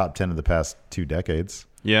consider it top 10 of the past 2 decades.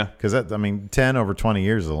 Yeah. Because 10 over 20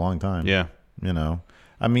 years is a long time. Yeah.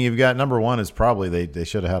 You've got number one is probably they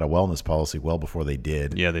should have had a wellness policy well before they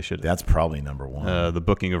did. Yeah, they should. That's probably number one. The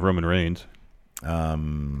booking of Roman Reigns.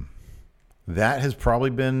 That has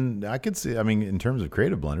probably been, I could see, in terms of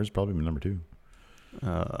creative blunders, probably been number 2.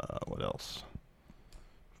 What else?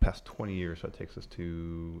 Past 20 years, so that takes us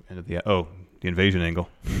to end of the invasion angle.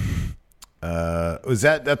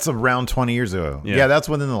 That's around 20 years ago. Yeah, that's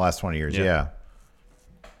within the last 20 years. Yeah,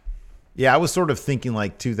 I was sort of thinking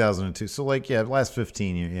like 2002. So last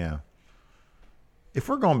 15 years. Yeah. If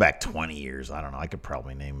we're going back 20 years, I don't know. I could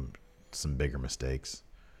probably name some bigger mistakes.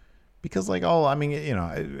 Because look,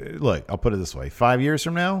 I'll put it this way. 5 years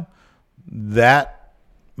from now, that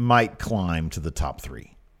might climb to the top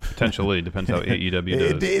 3. Potentially. Depends how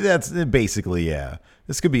AEW does. That's basically, yeah.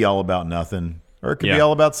 This could be all about nothing, or it could be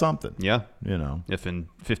all about something. Yeah. You know. If in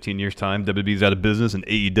 15 years' time, WWE's out of business and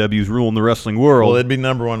AEW's ruling the wrestling world. Well, it'd be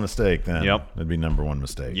number one mistake then. Yep. It'd be number one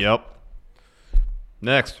mistake. Yep.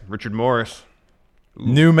 Next, Richard Morris. Ooh.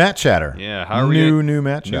 New Matt Chatter. Yeah. How are we new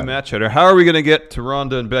Matt Chatter. New Matt Chatter. How are we going to get to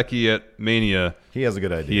Ronda and Becky at Mania? He has a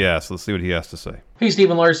good idea. Yeah, so let's see what he has to say. Hey,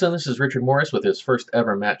 Stephen Larson. This is Richard Morris with his first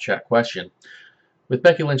ever Matt Chat question. With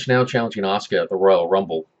Becky Lynch now challenging Asuka at the Royal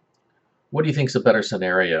Rumble, what do you think is a better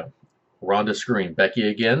scenario? Ronda screwing Becky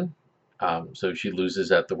again, so she loses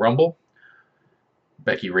at the Rumble.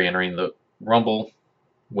 Becky re-entering the Rumble,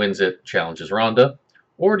 wins it, challenges Ronda.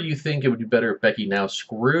 Or do you think it would be better if Becky now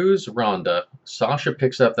screws Ronda, Sasha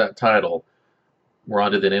picks up that title,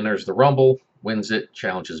 Ronda then enters the Rumble, wins it,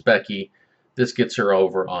 challenges Becky. This gets her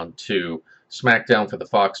over onto SmackDown for the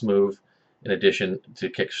Fox move, in addition to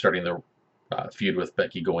kickstarting the feud with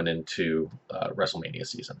Becky going into WrestleMania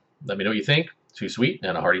season. Let me know what you think. Too sweet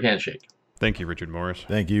and a hearty handshake. Thank you, Richard Morris.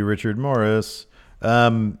 Thank you, Richard Morris.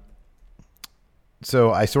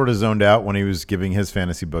 So I sort of zoned out when he was giving his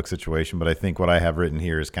fantasy book situation, but I think what I have written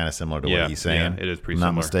here is kind of similar to what he's saying. Yeah, it is pretty I'm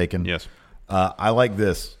similar. not mistaken. Yes. I like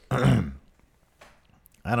this. I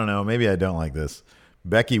don't know. Maybe I don't like this.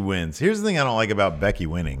 Becky wins. Here's the thing I don't like about Becky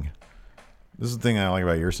winning. This is the thing I don't like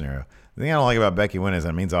about your scenario. The thing I don't like about Becky winning is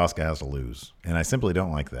that means Asuka has to lose, and I simply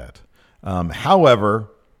don't like that. However,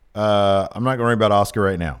 I'm not going to worry about Asuka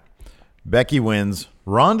right now. Becky wins.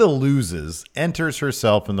 Ronda loses, enters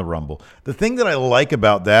herself in the Rumble. The thing that I like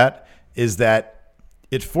about that is that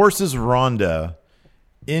it forces Ronda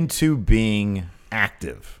into being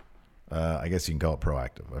active. I guess you can call it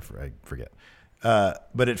proactive. I forget.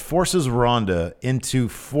 But it forces Ronda into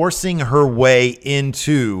forcing her way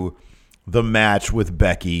into the match with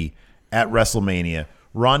Becky at WrestleMania.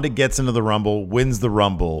 Ronda gets into the Rumble, wins the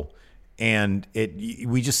Rumble, and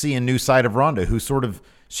we just see a new side of Ronda who sort of,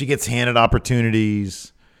 she gets handed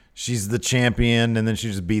opportunities. She's the champion, and then she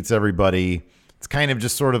just beats everybody. It's kind of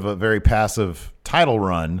just sort of a very passive title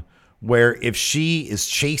run where if she is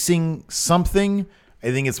chasing something,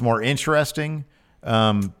 I think it's more interesting.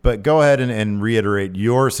 But go ahead and reiterate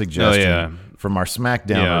your suggestion from our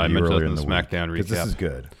SmackDown review earlier in the SmackDown week, recap. This is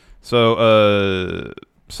good. So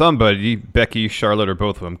somebody, Becky, Charlotte, or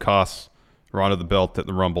both of them, costs Ronda the belt at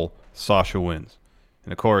the Rumble. Sasha wins.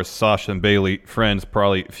 And, of course, Sasha and Bayley, friends,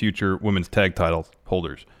 probably future women's tag title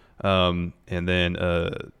holders. And then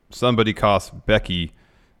somebody costs Becky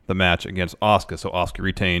the match against Asuka, so Asuka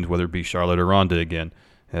retains, whether it be Charlotte or Ronda again,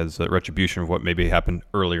 as a retribution of what maybe happened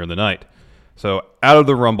earlier in the night. So out of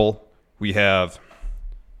the Rumble, we have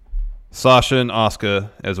Sasha and Asuka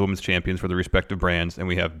as women's champions for the respective brands, and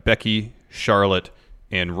we have Becky, Charlotte,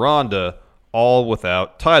 and Ronda all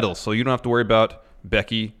without titles. So you don't have to worry about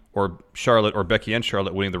Becky or Charlotte or Becky and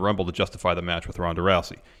Charlotte winning the Rumble to justify the match with Ronda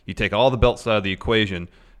Rousey. You take all the belts out of the equation,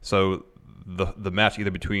 so the match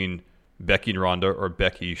either between Becky and Ronda or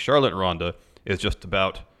Becky, Charlotte, and Ronda is just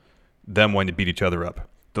about them wanting to beat each other up.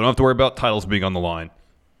 Don't have to worry about titles being on the line,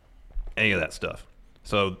 any of that stuff.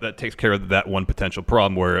 So that takes care of that one potential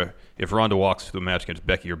problem where if Ronda walks to a match against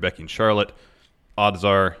Becky or Becky and Charlotte, odds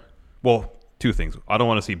are, well, two things. I don't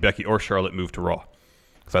want to see Becky or Charlotte move to Raw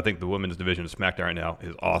because I think the women's division of SmackDown right now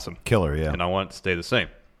is awesome. Killer, yeah. And I want it to stay the same.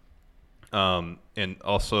 And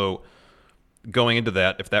also, going into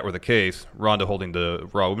that, if that were the case, Ronda holding the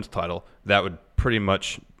Raw Women's title, that would pretty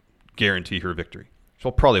much guarantee her victory.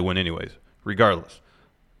 She'll probably win anyways, regardless.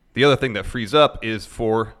 The other thing that frees up is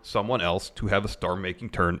for someone else to have a star-making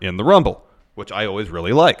turn in the Rumble, which I always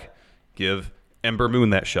really like. Give Ember Moon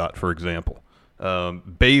that shot, for example.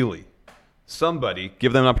 Bayley. Somebody,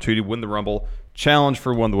 give them an opportunity to win the Rumble, challenge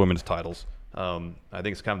for one of the women's titles. I think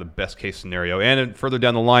it's kind of the best-case scenario. And further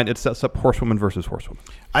down the line, it sets up Horsewoman versus Horsewoman.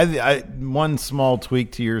 One small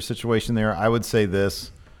tweak to your situation there, I would say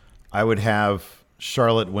this. I would have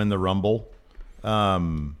Charlotte win the Rumble.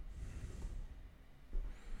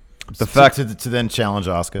 The fact to then challenge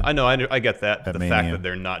Asuka. I know, I get that. The Mania. fact that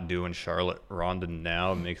they're not doing Charlotte Ronda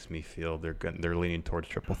now makes me feel they're leaning towards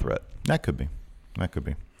triple threat. That could be.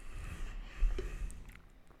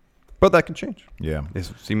 But that can change. Yeah.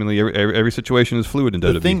 It's seemingly every situation is fluid in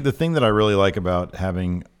WWE. The thing that I really like about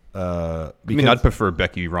having I'd prefer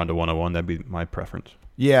Becky Ronda 101. That'd be my preference.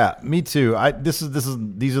 Yeah, me too.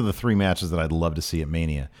 These are the three matches that I'd love to see at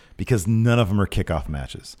Mania because none of them are kickoff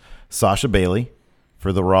matches. Sasha Bayley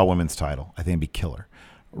for the Raw Women's title, I think it'd be killer.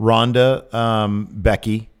 Ronda,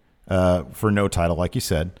 Becky for no title, like you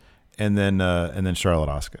said, and then Charlotte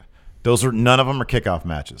Asuka. None of them are kickoff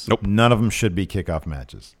matches. Nope. None of them should be kickoff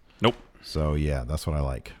matches. Nope. So, yeah, that's what I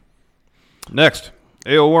like. Next,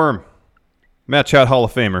 A.O. Worm, Matt Chat Hall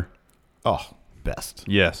of Famer. Oh, best.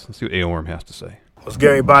 Yes, let's see what A.O. Worm has to say. What's good,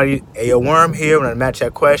 everybody? A.O. Worm here with a Matt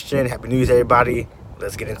Chat question. Happy New Year's, everybody.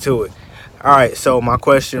 Let's get into it. All right, so my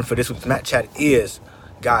question for this week's Matt Chat is,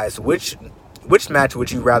 guys, which match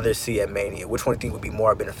would you rather see at Mania? Which one do you think would be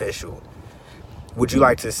more beneficial? Would you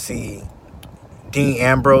like to see Dean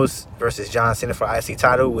Ambrose versus John Cena for IC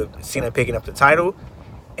title with Cena picking up the title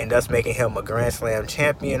and thus making him a Grand Slam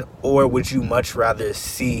champion? Or would you much rather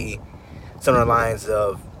see some of the lines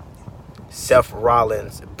of Seth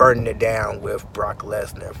Rollins burning it down with Brock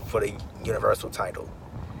Lesnar for the Universal title?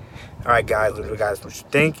 All right, guys, let me know guys what you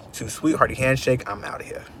think. Too sweet, hearty handshake. I'm out of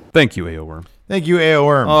here. Thank you, A.O. Worm. Thank you, A.O.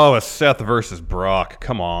 Worm. Oh, it's Seth versus Brock.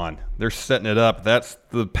 Come on. They're setting it up. That's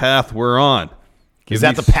the path we're on. Is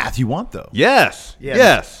that the path you want, though? Yes. Yeah,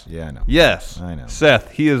 Yes. Yeah, I know. Yes. I know.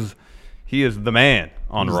 Seth, he is the man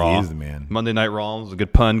on Raw. He is the man. Monday Night Raw. There's a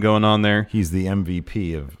good pun going on there. He's the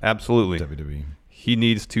MVP of Absolutely. WWE. He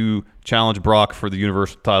needs to challenge Brock for the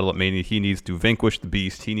Universal title at Mania. He needs to vanquish the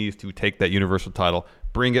Beast. He needs to take that Universal title,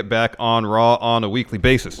 bring it back on Raw on a weekly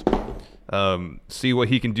basis. See what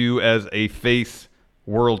he can do as a face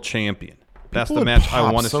world champion. That's People the match would I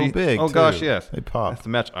pop want to so see. big, oh, too. gosh, yes. They pop. That's the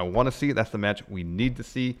match I want to see. That's the match we need to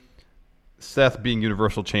see. Seth being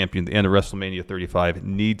Universal Champion at the end of WrestleMania 35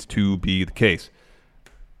 needs to be the case.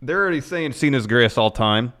 They're already saying Cena's greatest all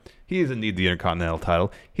time. He doesn't need the Intercontinental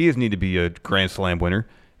title. He doesn't need to be a Grand Slam winner.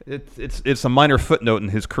 It's a minor footnote in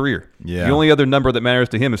his career. Yeah. The only other number that matters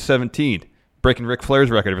to him is 17, breaking Ric Flair's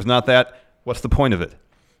record. If it's not that, what's the point of it?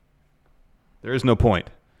 There is no point.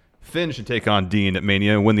 Finn should take on Dean at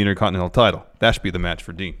Mania and win the Intercontinental title. That should be the match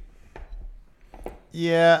for Dean.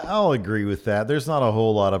 Yeah, I'll agree with that. There's not a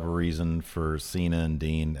whole lot of a reason for Cena and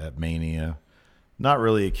Dean at Mania. Not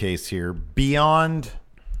really a case here. Beyond,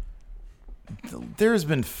 there's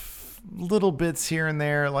been little bits here and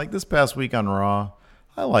there. Like this past week on Raw,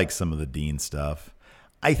 I like some of the Dean stuff.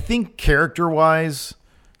 I think character-wise,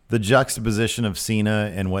 the juxtaposition of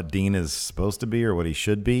Cena and what Dean is supposed to be or what he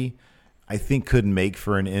should be, I think could make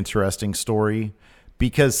for an interesting story.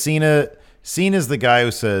 Because Cena's the guy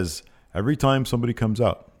who says, every time somebody comes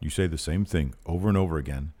out, you say the same thing over and over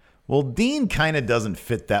again. Well, Dean kind of doesn't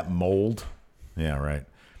fit that mold. Yeah, right.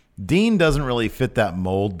 Dean doesn't really fit that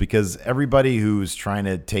mold because everybody who's trying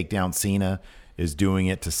to take down Cena is doing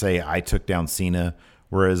it to say, I took down Cena.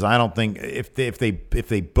 Whereas I don't think if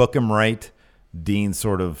they book him right, Dean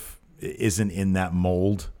sort of isn't in that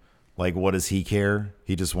mold. Like, what does he care?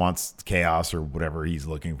 He just wants chaos or whatever he's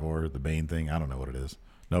looking for, the Bane thing. I don't know what it is.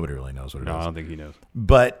 Nobody really knows what it is. No, I don't think he knows.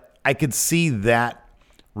 But I could see that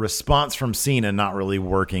response from Cena not really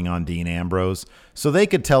working on Dean Ambrose. So they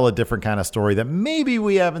could tell a different kind of story that maybe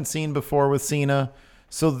we haven't seen before with Cena.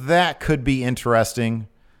 So that could be interesting.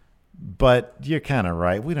 But you're kind of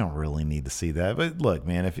right. We don't really need to see that. But look,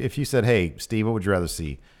 man, if you said, hey, Steve, what would you rather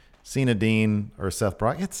see? Cena, Dean, or Seth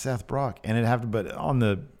Brock? It's Seth Brock. And it'd have to, but on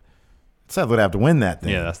the, Seth would have to win that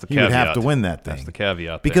thing. Yeah, that's the he caveat. Would have to win that thing. That's the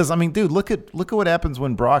caveat. Because, I mean, dude, look at what happens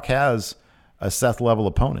when Brock has a Seth-level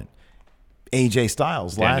opponent. AJ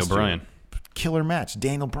Styles last Daniel Bryan. year. Killer match.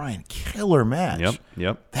 Daniel Bryan. Killer match.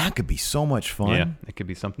 Yep. That could be so much fun. Yeah, it could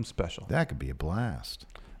be something special. That could be a blast.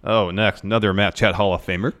 Oh, next, another Matt Chat Hall of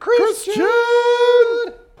Famer, Christian!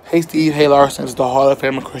 Hey, Steve. Hey, Larson. It's the Hall of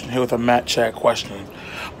Famer Christian here with a Matt Chat question.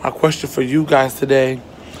 My question for you guys today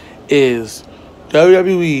is,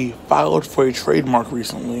 WWE filed for a trademark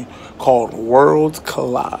recently called Worlds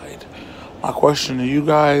Collide. My question to you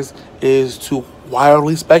guys is to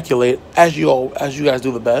wildly speculate, as you guys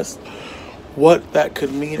do the best, what that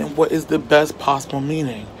could mean and what is the best possible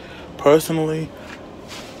meaning. Personally,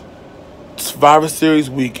 Survivor Series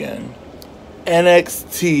weekend,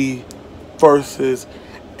 NXT versus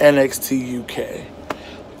NXT UK.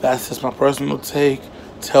 That's just my personal take.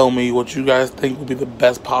 Tell me what you guys think would be the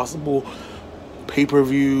best possible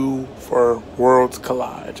pay-per-view for Worlds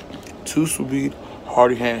Collide. Too sweet,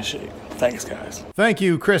 hearty handshake. Thanks, guys. Thank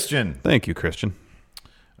you, Christian. Thank you, Christian.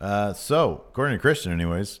 So, according to Christian,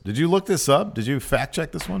 anyways, did you look this up? Did you fact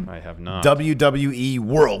check this one? I have not. WWE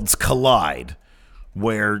Worlds Collide,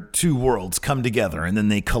 where two worlds come together and then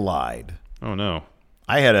they collide. Oh, no.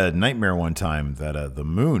 I had a nightmare one time that the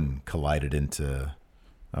moon collided into...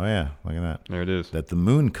 Oh, yeah, look at that. There it is. That the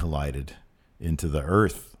moon collided into the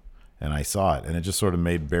earth, and I saw it, and it just sort of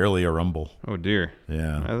made barely a rumble. Oh, dear.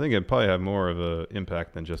 Yeah. I think it'd probably have more of an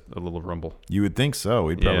impact than just a little rumble. You would think so.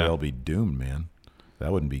 We'd probably all be doomed, man.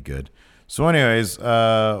 That wouldn't be good. So, anyways,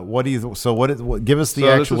 what do you? Give us the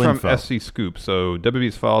actual this is info. from SC Scoop. So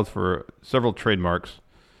WWE's filed for several trademarks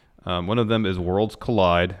One of them is Worlds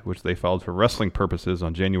Collide, which they filed for wrestling purposes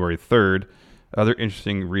on January 3rd. Other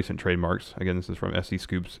interesting recent trademarks, again, this is from SC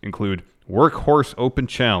Scoops, include Workhorse Open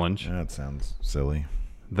Challenge. That sounds silly.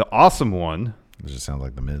 The Awesome One. It just sounds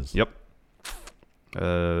like The Miz. Yep.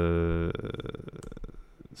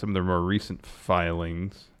 Some of their more recent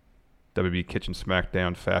filings, WB Kitchen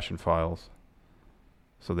Smackdown Fashion Files.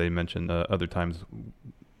 So they mentioned other times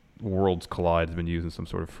Worlds Collide has been using some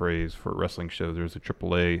sort of phrase for wrestling shows. There was a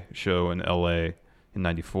AAA show in LA in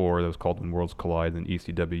 94 that was called When Worlds Collide, and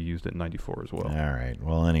ECW used it in 94 as well. All right.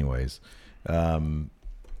 Well, anyways.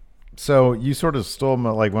 So you sort of stole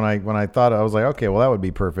my, like when I thought, I was like, okay, well, that would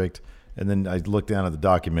be perfect. And then I looked down at the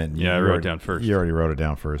document. And I wrote it down first. You already wrote it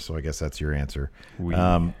down first, so I guess that's your answer.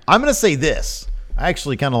 I'm going to say this. I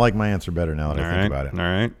actually kind of like my answer better now that I think about it.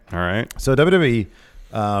 All right. So WWE,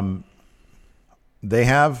 they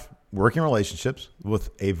have working relationships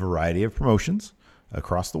with a variety of promotions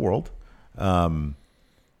across the world. All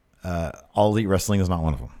Elite Wrestling is not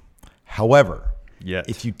one of them. However,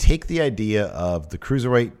 if you take the idea of the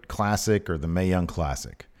Cruiserweight Classic or the Mae Young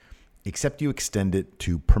Classic, except you extend it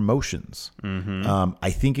to promotions,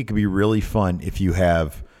 I think it could be really fun if you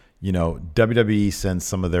have, WWE sends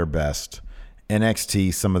some of their best,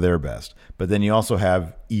 NXT some of their best, but then you also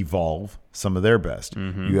have Evolve some of their best.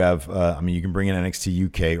 You have, you can bring in NXT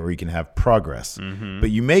UK or you can have Progress,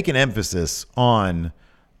 but you make an emphasis on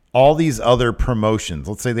all these other promotions.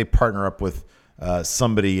 Let's say they partner up with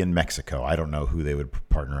somebody in Mexico. I don't know who they would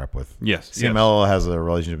partner up with. CMLL has a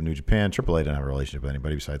relationship with New Japan. AAA doesn't have a relationship with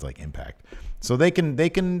anybody besides like Impact. So they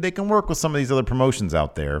can work with some of these other promotions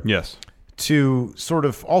out there. Yes. To sort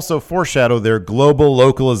of also foreshadow their global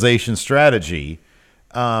localization strategy,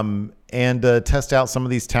 and test out some of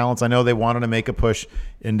these talents. I know they wanted to make a push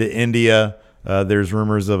into India. There's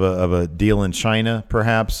rumors of a deal in China,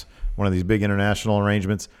 perhaps one of these big international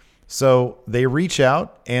arrangements. So they reach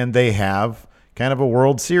out and they have kind of a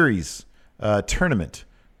World Series tournament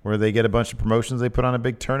where they get a bunch of promotions. They put on a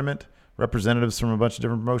big tournament, representatives from a bunch of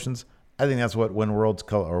different promotions. I think that's what When Worlds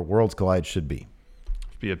Collide should be.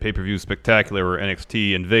 Be a pay-per-view spectacular where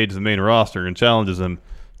NXT invades the main roster and challenges them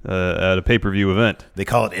at a pay-per-view event. They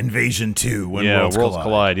call it Invasion 2 when Worlds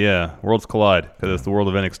Collide. Yeah, Worlds Collide, because it's the world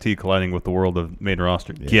of NXT colliding with the world of main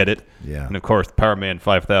roster. Yeah. Get it? Yeah. And of course, Power Man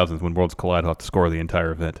 5000 is when Worlds Collide will have to score the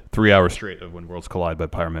entire event. 3 hours straight of When Worlds Collide by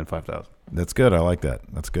Power Man 5000. That's good. I like that.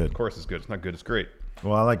 That's good. Of course it's good. It's not good. It's great.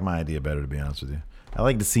 Well, I like my idea better, to be honest with you. I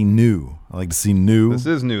like to see new. This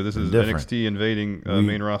is new. This is different. NXT invading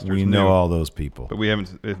main roster. We know all those people. But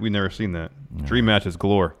we've never seen that. Yeah. Dream matches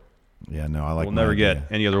galore. Yeah, no, I like We'll never get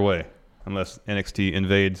any other way. Unless NXT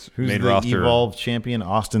invades Who's main the roster. Evolve champion?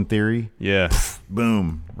 Austin Theory? Yeah.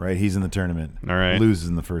 Boom. Right, he's in the tournament. All right. Loses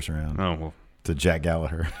in the first round. Oh, well. To Jack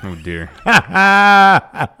Gallagher. Oh, dear.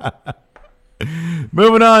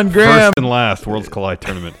 Moving on, Graham. First and last Worlds Collide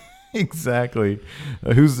tournament. Exactly.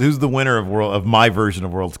 Who's the winner of my version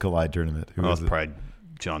of Worlds Collide tournament? It's probably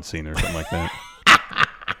John Cena or something like that.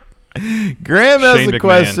 Graham has a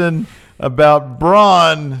question about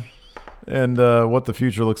Braun and what the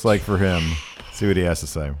future looks like for him. See what he has to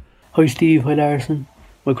say. Hi Steve, hi Larson.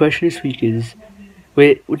 My question this week is,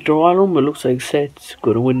 with the Royal Rumble, it looks like Seth's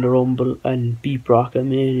going to win the Rumble and beat Brock at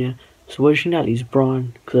Mania. So why should not use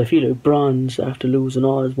Braun? Because I feel like Braun's after losing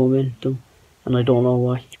all his momentum, and I don't know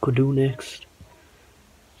what he could do next.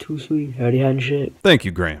 Too sweet. Already handshake. Thank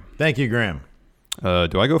you, Graham. Thank you, Graham.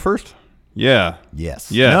 Do I go first? Yeah.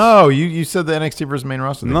 Yes. Yes. No, you said the NXT versus main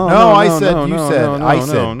roster thing. No, I said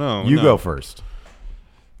you no. go first.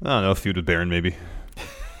 I don't know, feud with Baron maybe.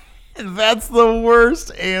 That's the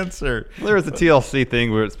worst answer. There was a TLC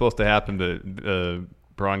thing where it's supposed to happen,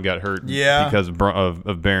 but Braun got hurt because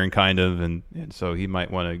of Baron, kind of, and so he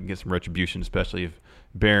might want to get some retribution, especially if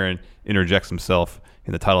Baron interjects himself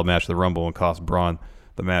in the title match of the Rumble and costs Braun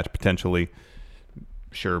the match potentially.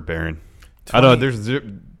 Sure, Baron. I don't know.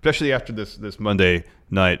 Especially after this Monday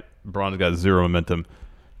night, Braun's got zero momentum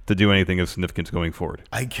to do anything of significance going forward.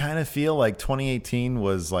 I kind of feel like 2018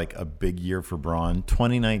 was like a big year for Braun.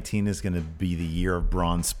 2019 is going to be the year of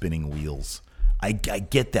Braun spinning wheels. I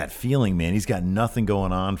get that feeling, man. He's got nothing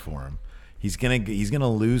going on for him. He's gonna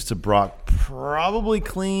lose to Brock probably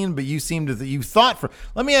clean, but you thought.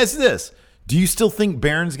 Let me ask you this: do you still think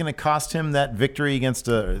Baron's going to cost him that victory against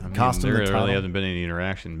cost him the title? There really hasn't been any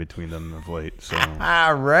interaction between them of late. So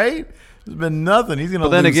right? There's been nothing. He's going to.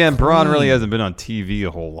 But then again, Braun really hasn't been on TV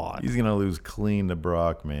a whole lot. He's going to lose clean to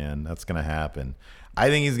Brock, man. That's going to happen. I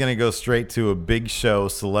think he's going to go straight to a Big Show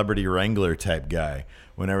celebrity wrangler type guy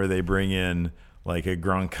whenever they bring in like a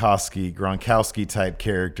Gronkowski type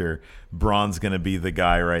character. Braun's going to be the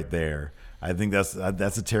guy right there. I think that's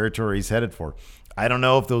the territory he's headed for. I don't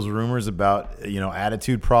know if those rumors about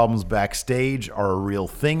attitude problems backstage are a real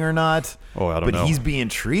thing or not. Oh, I don't know. But he's being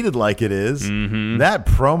treated like it is. Mm-hmm. That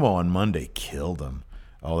promo on Monday killed him.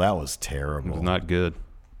 Oh, that was terrible. It was not good.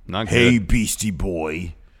 Not good. Hey, Beastie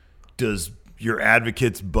Boy, does your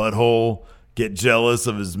advocate's butthole get jealous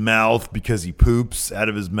of his mouth because he poops out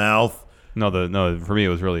of his mouth? No, for me it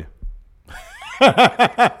was really.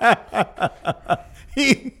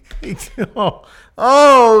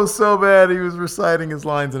 So bad. He was reciting his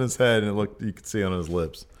lines in his head, and you could see on his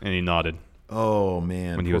lips. And he nodded. Oh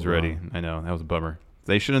man, when he was ready. I know, that was a bummer.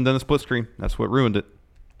 They should have done a split screen. That's what ruined it.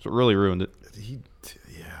 That's what really ruined it.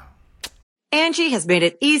 Angie has made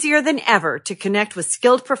it easier than ever to connect with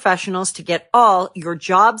skilled professionals to get all your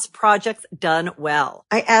jobs projects done well.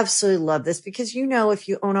 I absolutely love this because, if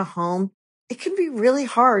you own a home, it can be really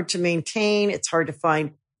hard to maintain. It's hard to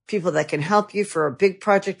find people that can help you for a big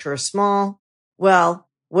project or a small. Well,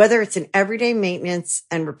 whether it's in everyday maintenance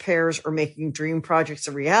and repairs or making dream projects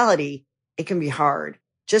a reality, it can be hard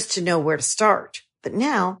just to know where to start. But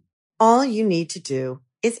now all you need to do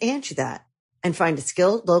is Angie that and find a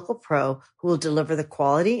skilled local pro who will deliver the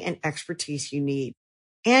quality and expertise you need.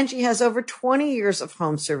 Angie has over 20 years of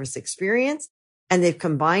home service experience, and they've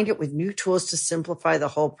combined it with new tools to simplify the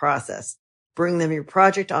whole process. Bring them your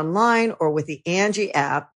project online or with the Angie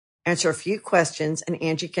app, answer a few questions, and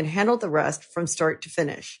Angie can handle the rest from start to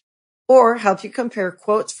finish. Or help you compare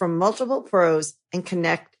quotes from multiple pros and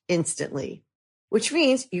connect instantly, which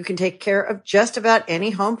means you can take care of just about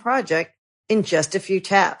any home project in just a few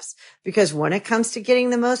taps. Because when it comes to getting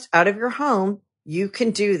the most out of your home, you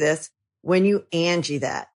can do this when you Angie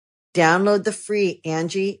that. Download the free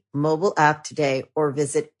Angie mobile app today or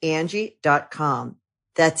visit Angie.com.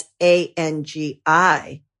 That's ANGI.com.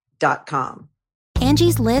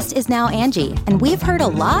 Angie's List is now Angie, and we've heard a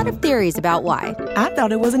lot of theories about why. I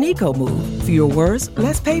thought it was an eco move. Fewer words,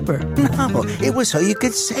 less paper. No, it was so you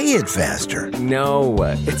could say it faster. No,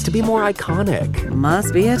 it's to be more iconic.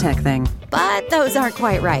 Must be a tech thing. But those aren't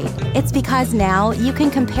quite right. It's because now you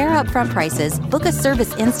can compare upfront prices, book a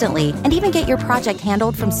service instantly, and even get your project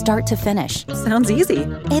handled from start to finish. Sounds easy.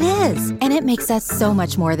 It is, and it makes us so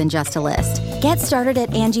much more than just a list. Get started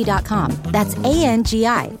at Angie.com. That's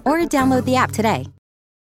ANGI, or download the app today.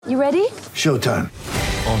 You ready? Showtime.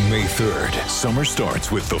 On May 3rd, summer starts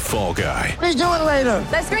with The Fall Guy. Let's do it later.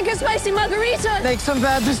 Let's drink a spicy margarita. Make some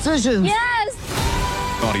bad decisions. Yes.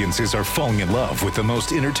 Audiences are falling in love with the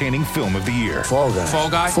most entertaining film of the year. Fall Guy. Fall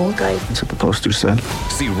Guy? Fall Guy. That's what the poster said.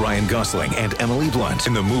 See Ryan Gosling and Emily Blunt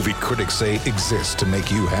in the movie critics say exists to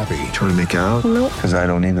make you happy. Trying to make it out? Nope. Because I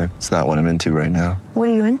don't either. It's not what I'm into right now. What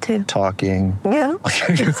are you into? Talking. Yeah.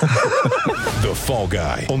 The Fall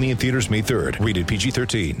Guy. Only in theaters May 3rd. Rated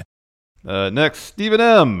PG-13. Next, Stephen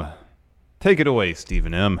M. Take it away,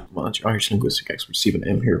 Stephen M. Irish linguistic expert Stephen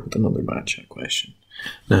M. here with another match chat question.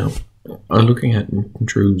 Now, I'm looking at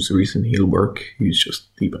Drew's recent heel work. He's just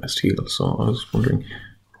the best heel. So I was wondering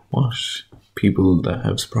what people that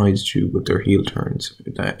have surprised you with their heel turns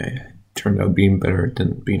that turned out being better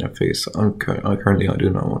than being a face. Currently, I do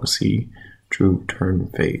not want to see Drew turn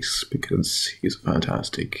face because he's a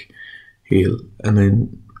fantastic heel. And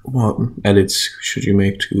then what edits should you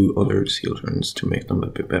make to other heel turns to make them a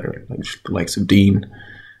bit better? Like the likes of Dean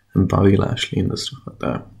and Bobby Lashley and the stuff like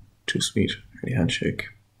that. Too sweet. Early handshake.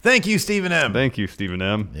 Thank you, Stephen M. Thank you, Stephen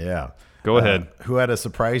M. Yeah. Go ahead. Who had a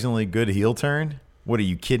surprisingly good heel turn? What, are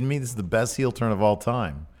you kidding me? This is the best heel turn of all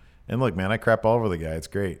time. And look, man, I crap all over the guy. It's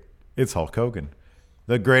great. It's Hulk Hogan.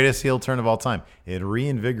 The greatest heel turn of all time. It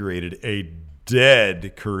reinvigorated a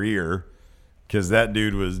dead career because that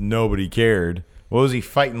dude was nobody cared. What was he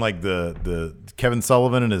fighting, like the Kevin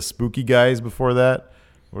Sullivan and his spooky guys before that?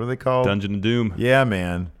 What are they called? Dungeon of Doom. Yeah,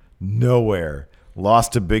 man. Nowhere.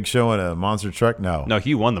 Lost to Big Show in a monster truck? No,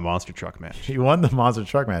 he won the monster truck match. He won the monster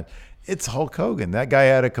truck match. It's Hulk Hogan. That guy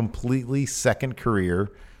had a completely second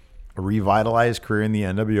career, a revitalized career in the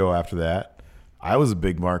NWO after that. I was a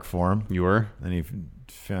big mark for him. You were? Then he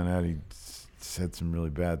found out he said some really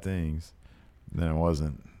bad things. Then it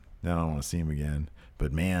wasn't. Then I don't want to see him again.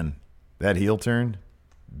 But, man, that heel turn,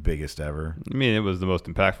 biggest ever. I mean, it was the most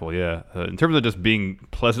impactful, yeah. In terms of just being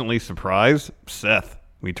pleasantly surprised, Seth,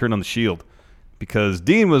 when he turned on the Shield. Because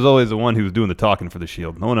Dean was always the one who was doing the talking for the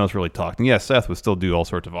Shield. No one else really talked. And yeah, Seth would still do all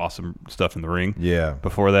sorts of awesome stuff in the ring. Yeah.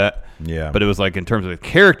 Before that. Yeah. But it was like in terms of the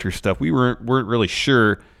character stuff, we weren't really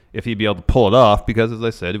sure if he'd be able to pull it off because, as I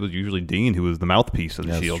said, it was usually Dean who was the mouthpiece of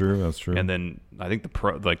the Shield. That's true. And then I think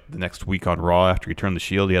the next week on Raw after he turned the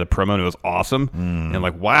Shield, he had a promo and it was awesome. And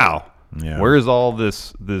like, wow, Yeah. Where is all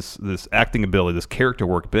this acting ability, this character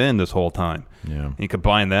work been this whole time? Yeah. And you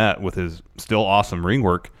combine that with his still awesome ring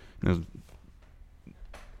work. It was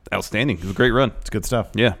outstanding. It was a great run. It's good stuff.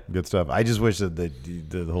 Yeah. Good stuff. I just wish that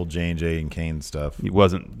the whole J&J and Kane stuff It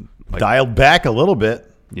wasn't dialed back a little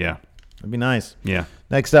bit. Yeah. That'd be nice. Yeah.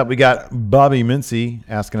 Next up, we got Bobby Mincy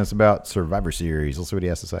asking us about Survivor Series. Let's see what he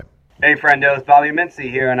has to say. Hey friendos, Bobby Mincy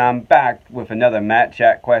here, and I'm back with another Matt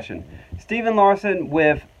Chat question. Steven Larson,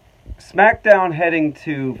 with SmackDown heading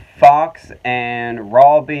to Fox and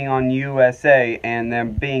Raw being on USA, and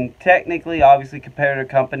them being technically, obviously, competitor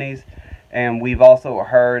companies, and we've also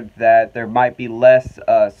heard that there might be less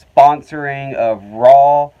sponsoring of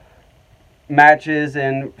Raw matches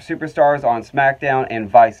and superstars on SmackDown and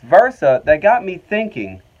vice versa, that got me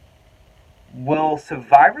thinking, will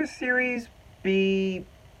Survivor Series be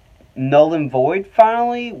null and void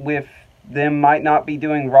finally, with them might not be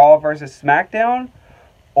doing Raw versus SmackDown?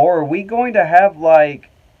 Or are we going to have like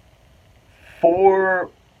 4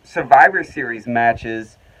 Survivor Series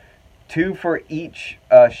matches, 2 for each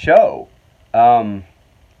show?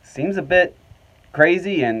 Seems a bit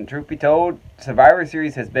crazy, and truth be told, Survivor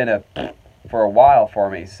Series has been for a while for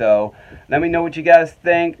me. So let me know what you guys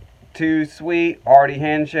think. Too sweet, hearty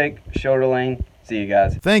handshake, shoulder lean. See you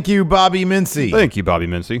guys. Thank you, Bobby Mincy. Thank you, Bobby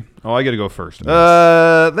Mincy. Oh, I got to go first.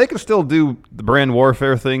 They can still do the brand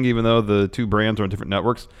warfare thing, even though the 2 brands are on different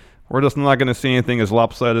networks. We're just not going to see anything as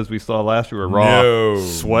lopsided as we saw last year, where Raw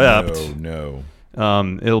swept. No.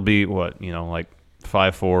 It'll be like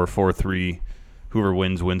 5-4, 4-3. Whoever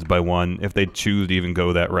wins by 1. If they choose to even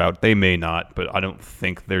go that route, they may not. But I don't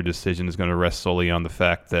think their decision is going to rest solely on the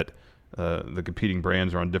fact that the competing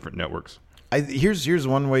brands are on different networks. Here's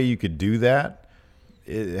one way you could do that.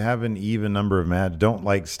 Have an even number of matches. Don't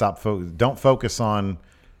don't focus on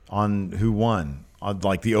who won, on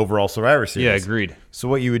like the overall Survivor Series. Yeah, agreed. So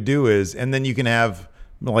what you would do is, and then you can have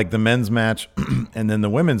like the men's match and then the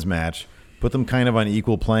women's match, put them kind of on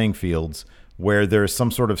equal playing fields where there's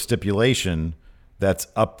some sort of stipulation that's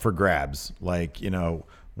up for grabs. Like,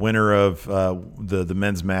 winner of the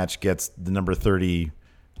men's match gets the number 30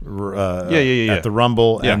 at the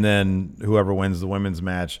Rumble, and then whoever wins the women's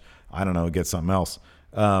match, I don't know, get something else.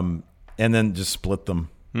 And then just split them.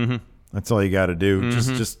 Mm-hmm. That's all you got to do.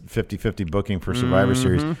 Just 50-50 booking for Survivor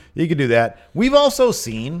Series. You could do that. We've also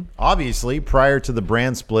seen, obviously, prior to the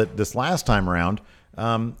brand split this last time around,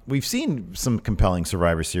 we've seen some compelling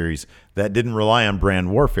Survivor Series that didn't rely on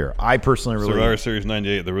brand warfare. I personally Survivor Series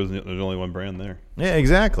 98, there's only one brand there. Yeah,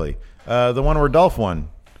 exactly. The one where Dolph won.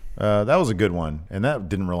 That was a good one, and that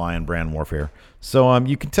didn't rely on brand warfare. So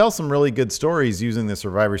you can tell some really good stories using the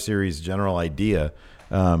Survivor Series general idea.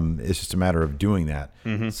 It's just a matter of doing that.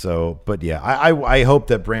 So, but yeah, I hope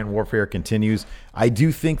that brand warfare continues. I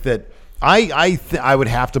do think that I would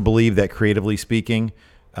have to believe that, creatively speaking,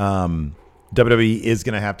 WWE is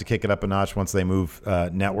going to have to kick it up a notch once they move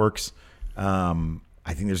networks. I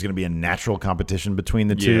think there's going to be a natural competition between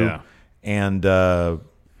the two, and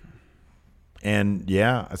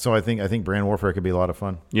yeah, so I think brand warfare could be a lot of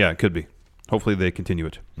fun. Yeah, it could be. Hopefully they continue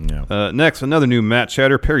it. Yeah. Next, another new Matt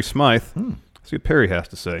Chatter, Perry Smythe. See what Perry has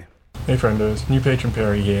to say. Hey friendos, new patron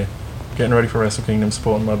Perry here. Getting ready for Wrestle Kingdom,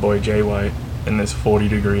 supporting my boy Jay White in this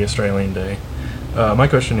 40-degree Australian day. My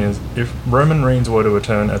question is, if Roman Reigns were to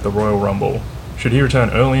return at the Royal Rumble, should he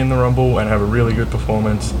return early in the Rumble and have a really good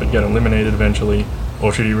performance but get eliminated eventually,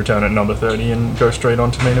 or should he return at number 30 and go straight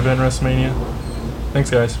on to main event WrestleMania?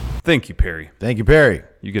 Thanks, guys. Thank you, Perry. Thank you, Perry.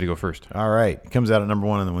 You get to go first. All right. Comes out at number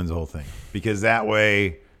 1 and then wins the whole thing. Because that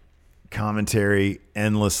way, commentary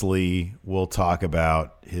endlessly will talk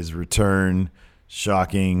about his return,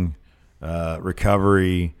 shocking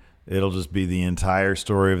recovery. It'll just be the entire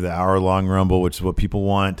story of the hour-long Rumble, which is what people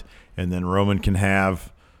want. And then Roman can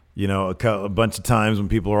have, a bunch of times when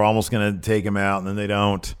people are almost going to take him out and then they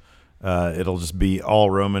don't. It'll just be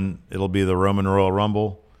all Roman. It'll be the Roman Royal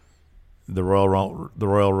Rumble. The Royal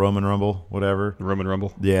Roman Rumble, whatever. The Roman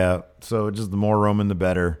Rumble. Yeah. So just the more Roman, the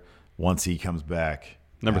better. Once he comes back.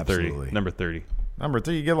 Number Absolutely. 30. Number 30. Number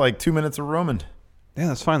 30. You get like 2 minutes of Roman. Yeah,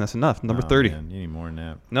 that's fine. That's enough. Number 30. Man, you need more than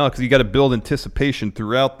that. No, because you got to build anticipation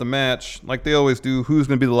throughout the match, like they always do. Who's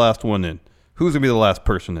going to be the last one in? Who's going to be the last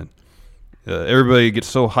person in? Everybody gets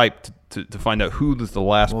so hyped to find out who is the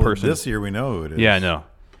last person. This year we know who it is. Yeah, I know.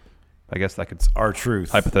 I guess that could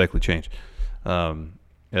R-Truth hypothetically change. Like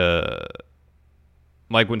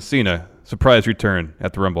when Cena surprise return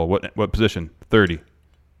at the Rumble, what position? 30,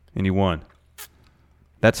 and he won.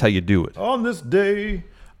 That's how you do it. On this day,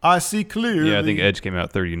 I see clearly. Yeah, I think Edge came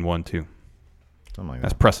out 30 and 1 too. Something like that.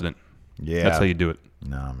 That's precedent. Yeah, that's how you do it.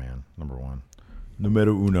 Nah, man, number 1,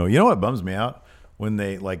 numero uno. You know what bums me out? when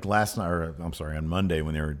they like last night, or I'm sorry, on Monday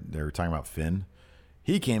when they were talking about Finn.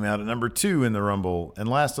 He came out at number 2 in the Rumble and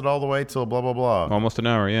lasted all the way till blah blah blah. Almost an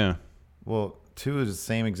hour, yeah. Well, 2 is the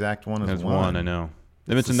same exact one as 1. I know.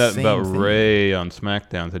 They mentioned that about Ray on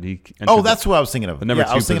SmackDown that he. That's what I was thinking of. The number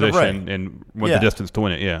 2 position Ray. and went the distance to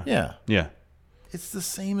win it. Yeah. Yeah. Yeah. It's the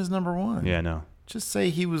same as number 1. Yeah, I know. Just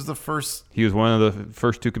say he was the first. He was one of the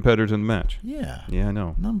first 2 competitors in the match. Yeah. Yeah, I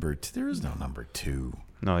know. Number 2. There is no number 2.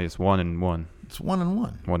 No, it's 1 and 1. It's 1 and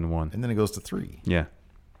 1. 1 and 1. And then it goes to 3. Yeah.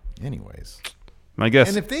 Anyways. I guess.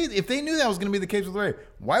 And if they knew that was going to be the case with Ray,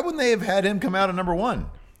 why wouldn't they have had him come out at number 1?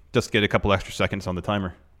 Just get a couple extra seconds on the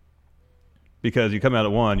timer. Because you come out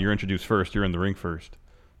at 1, you're introduced first, you're in the ring first.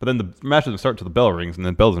 But then the match doesn't start till the bell rings, and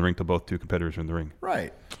then bell doesn't ring till both 2 competitors are in the ring.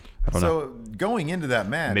 Right. I don't know. So going into that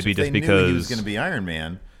match, Maybe if just they because knew he was going to be Iron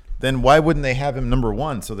Man, then why wouldn't they have him number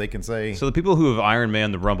 1 so they can say? So the people who have Iron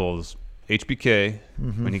Man the Rumbles, HBK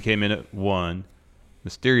when he came in at 1,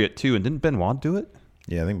 Mysterio at 2, and didn't Benoit do it?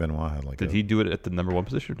 Yeah, I think Benoit had Did he do it at the number 1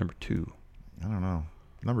 position or number 2? I don't know.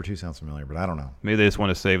 Number 2 sounds familiar, but I don't know. Maybe they just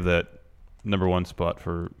want to save that number 1 spot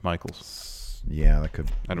for Michaels. Yeah, that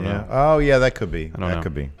could. I don't know. Oh, yeah, that could be. I don't know.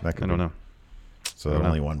 Could be. That could I don't know. So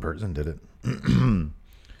only one person did it.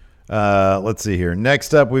 Let's see here.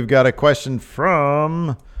 Next up, we've got a question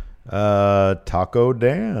from Taco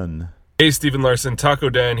Dan. Hey, Steven Larson, Taco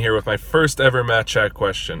Dan here with my first ever Matt Chat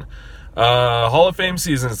question. Hall of Fame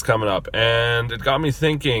season is coming up, and it got me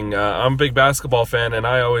thinking. I'm a big basketball fan, and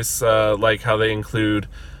I always like how they include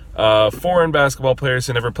foreign basketball players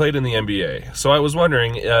who never played in the NBA. So I was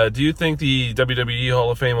wondering, do you think the WWE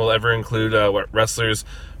Hall of Fame will ever include wrestlers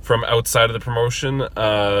from outside of the promotion,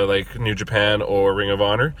 like New Japan or Ring of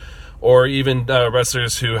Honor? Or even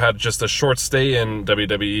wrestlers who had just a short stay in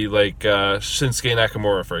WWE, like Shinsuke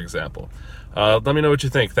Nakamura, for example. Let me know what you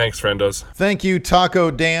think. Thanks, friendos. Thank you, Taco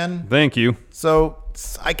Dan. Thank you. So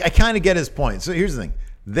I kind of get his point. So here's the thing.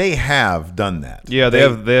 They have done that. Yeah, they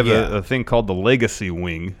have a thing called the Legacy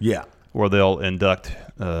Wing. Yeah. Where they'll induct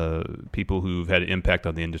people who've had an impact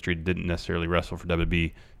on the industry, didn't necessarily wrestle for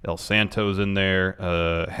WWE. El Santo's in there,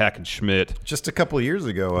 Hackenschmidt. Just a couple of years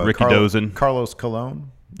ago. Ricky Dozen. Carlos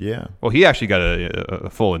Colon. Yeah. Well, he actually got a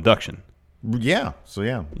full induction. Yeah. So,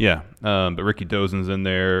 yeah. Yeah. But Ricky Dozen's in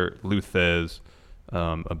there, Luthez,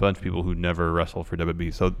 a bunch of people who never wrestled for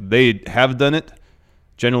WWE. So they have done it.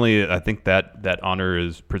 Generally, I think that honor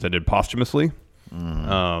is presented posthumously.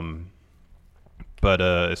 Mm-hmm. But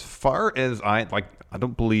as far as I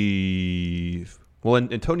don't believe. Well,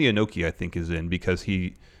 Antonio Inoki, I think, is in because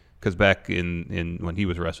back in when he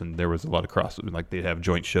was wrestling, there was a lot of crossover. Like they'd have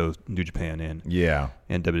joint shows, New Japan and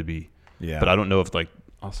WWE. Yeah. But I don't know if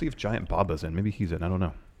I'll see if Giant Baba's in. Maybe he's in. I don't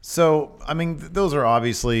know. So I mean, those are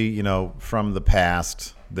obviously from the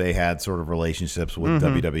past. They had sort of relationships with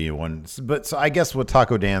WWE. But so I guess what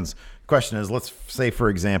Taco Dan's question is, let's say for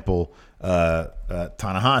example,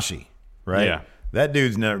 Tanahashi, right? Yeah. That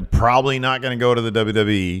dude's probably not going to go to the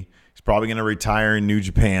WWE. He's probably going to retire in New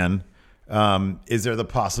Japan. Is there the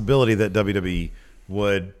possibility that WWE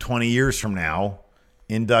would 20 years from now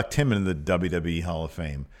induct him into the WWE Hall of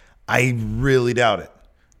Fame? I really doubt it.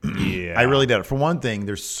 Yeah. I really doubt it. For one thing,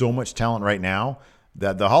 there's so much talent right now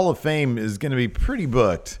that the Hall of Fame is going to be pretty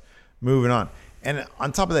booked moving on. And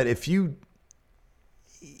on top of that, I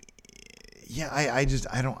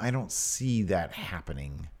don't see that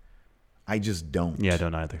happening. I just don't. Yeah, I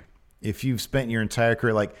don't either. If you've spent your entire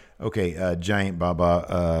career, Giant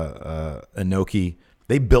Baba, Inoki,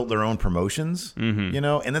 they built their own promotions,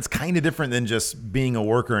 and that's kind of different than just being a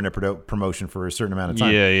worker in a promotion for a certain amount of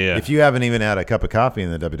time. Yeah. If you haven't even had a cup of coffee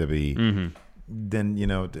in the WWE,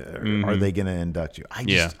 then are they going to induct you?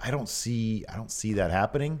 I don't see that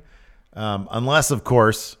happening, unless, of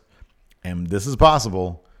course, and this is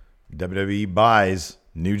possible, WWE buys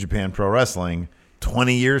New Japan Pro Wrestling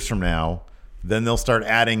 20 years from now. Then they'll start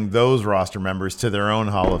adding those roster members to their own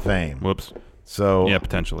Hall of Fame. Whoops. So yeah,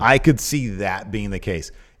 potentially. I could see that being the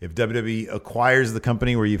case. If WWE acquires the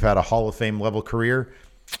company where you've had a Hall of Fame level career,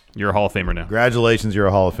 you're a Hall of Famer now. Congratulations, you're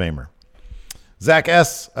a Hall of Famer. Zach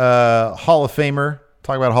S., Hall of Famer.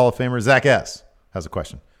 Talk about Hall of Famer. Zach S. has a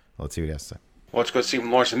question. Let's see what he has to say. What's good,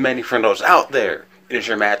 Steven Larson? Many friendos out there. It is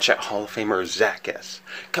your Matt Chat Hall of Famer, Zach S.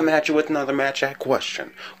 Coming at you with another Matt Chat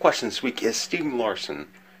question. Question this week is Steven Larson.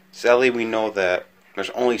 Sadly, we know that there's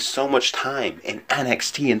only so much time in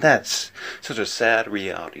NXT, and that's such a sad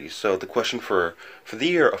reality. So the question for the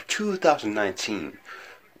year of 2019,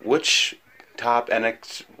 which top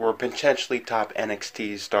NXT or potentially top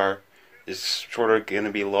NXT star is sort of going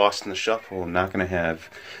to be lost in the shuffle and not going to have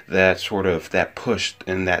that push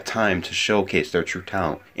in that time to showcase their true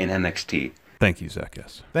talent in NXT? Thank you, Zach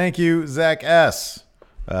S. Thank you, Zach S.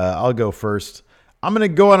 I'll go first. I'm going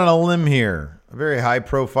to go out on a limb here. A very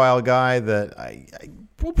high-profile guy that I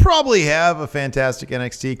will probably have a fantastic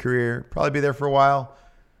NXT career, probably be there for a while.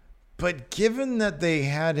 But given that they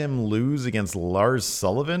had him lose against Lars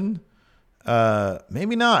Sullivan,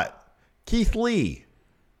 maybe not. Keith Lee.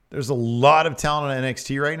 There's a lot of talent on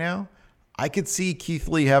NXT right now. I could see Keith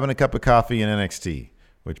Lee having a cup of coffee in NXT,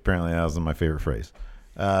 which apparently that wasn't my favorite phrase.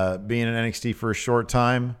 Being in NXT for a short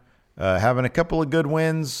time, having a couple of good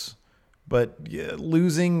wins, but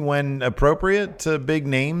losing when appropriate to big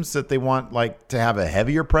names that they want like to have a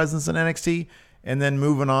heavier presence in NXT, and then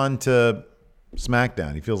moving on to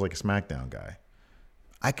SmackDown. He feels like a SmackDown guy.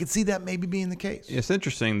 I could see that maybe being the case. It's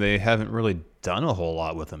interesting. They haven't really done a whole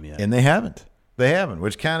lot with him yet. And they haven't.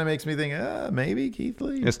 Which kind of makes me think, maybe Keith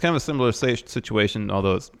Lee. It's kind of a similar situation,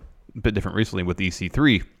 although it's a bit different recently with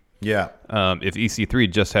EC3. Yeah. If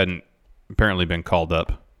EC3 just hadn't apparently been called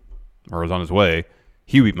up or was on his way,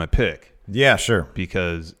 he would be my pick. Yeah, sure.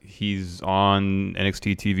 Because he's on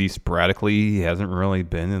NXT TV sporadically. He hasn't really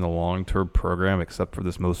been in a long-term program except for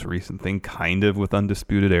this most recent thing, kind of with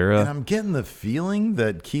Undisputed Era. And I'm getting the feeling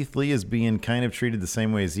that Keith Lee is being kind of treated the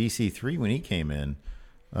same way as EC3 when he came in.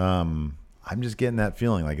 I'm just getting that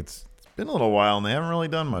feeling. Like it's been a little while and they haven't really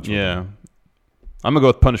done much with him. I'm going to go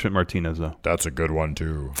with Punishment Martinez, though. That's a good one,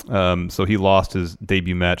 too. So he lost his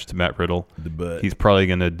debut match to Matt Riddle. He's probably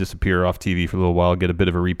going to disappear off TV for a little while, get a bit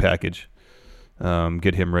of a repackage,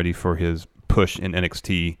 get him ready for his push in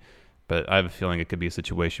NXT. But I have a feeling it could be a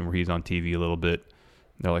situation where he's on TV a little bit.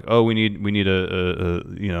 They're like, oh, we need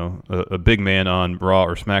a big man on Raw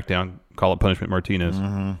or SmackDown. Call it Punishment Martinez.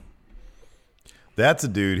 Mm-hmm. That's a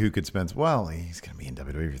dude who could spend. Well, he's going to be in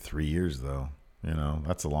WWE for 3 years, though.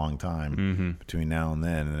 That's a long time between now and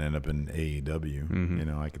then, and end up in AEW.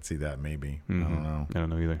 Mm-hmm. I could see that maybe. Mm-hmm. I don't know. I don't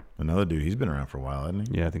know either. Another dude, he's been around for a while, hasn't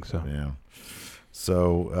he? Yeah, I think so. Yeah.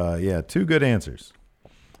 So, two good answers.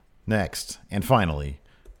 Next, and finally,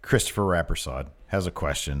 Christopher Rappersod has a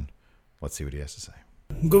question. Let's see what he has to say.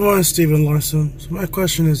 Good morning, Steven Larson. So my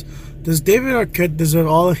question is, does David Arquette deserve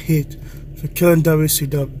all the hate for killing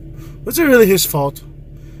WCW? Was it really his fault?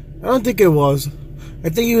 I don't think it was. I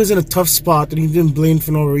think he was in a tough spot and he didn't blame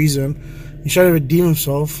for no reason. He tried to redeem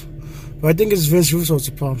himself. But I think it's Vince Russo's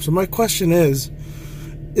the problem. So my question is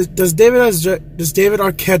does David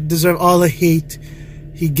Arquette deserve all the hate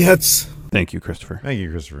he gets? Thank you, Christopher. Thank you,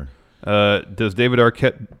 Christopher. Does David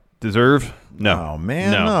Arquette deserve? No. Oh,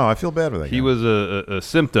 man, no. I feel bad for that guy. He was a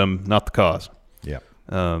symptom, not the cause. Yeah.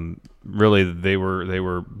 Really, they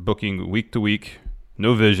were booking week to week,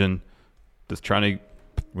 no vision, just trying to.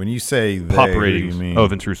 When you say pop they, ratings, what do you mean? Oh,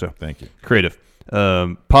 Vince Russo. Thank you. Creative.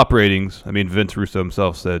 Pop ratings. I mean, Vince Russo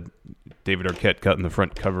himself said David Arquette cutting the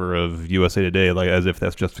front cover of USA Today, like as if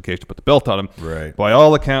that's justification to put the belt on him. Right. By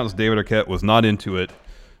all accounts, David Arquette was not into it.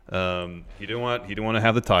 He didn't want to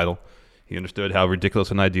have the title. He understood how ridiculous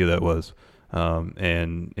an idea that was.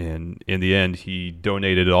 And in the end, he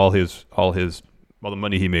donated all the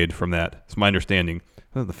money he made from that. It's my understanding.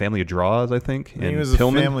 The family of Draws, I think. He was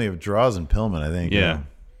Pillman. a family of Draws and Pillman, I think. Yeah.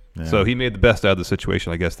 So he made the best out of the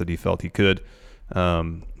situation, I guess, that he felt he could.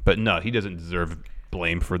 But no, he doesn't deserve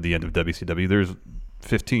blame for the end of WCW. There's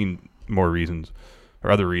 15 more reasons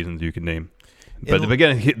or other reasons you can name. But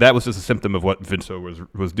again, that was just a symptom of what Vince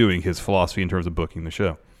was doing, his philosophy in terms of booking the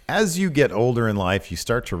show. As you get older in life, you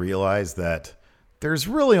start to realize that there's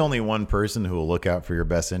really only one person who will look out for your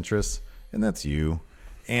best interests, and that's you.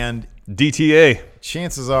 And DTA.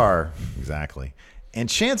 Chances are, exactly. And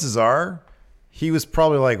chances are, he was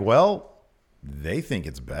probably like, well, they think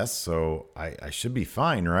it's best, so I should be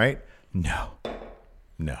fine, right? No.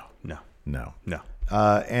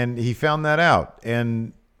 And he found that out.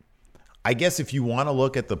 And I guess if you want to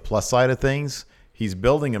look at the plus side of things, he's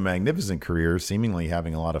building a magnificent career, seemingly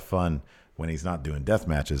having a lot of fun when he's not doing death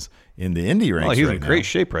matches in the indie ranks. Oh, he's in great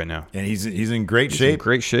shape right now. And he's in great shape. In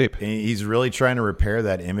great shape. And he's really trying to repair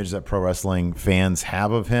that image that pro wrestling fans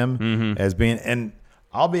have of him as being. And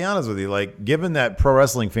I'll be honest with you, like, given that pro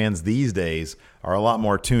wrestling fans these days are a lot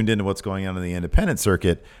more tuned into what's going on in the independent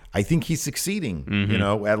circuit, I think he's succeeding.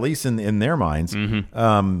 At least in their minds.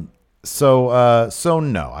 So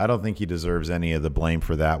no, I don't think he deserves any of the blame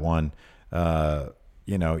for that one.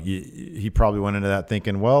 He probably went into that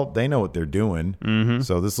thinking, well, they know what they're doing,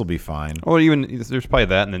 so this will be fine. Or even there's probably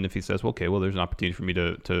that, and then if he says, well, okay, well, there's an opportunity for me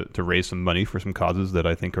to raise some money for some causes that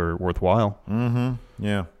I think are worthwhile.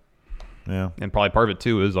 Yeah. And probably part of it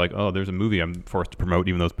too is like, oh, there's a movie I'm forced to promote,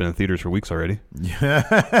 even though it's been in theaters for weeks already.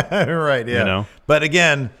 Yeah, right. Yeah. But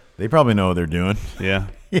again, they probably know what they're doing. Yeah.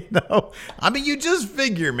 You know, I mean, you just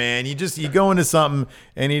figure, man. You go into something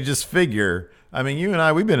and you just figure. I mean, you and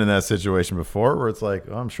I, we've been in that situation before where it's like,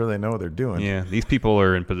 oh, I'm sure they know what they're doing. Yeah, these people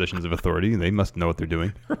are in positions of authority. They must know what they're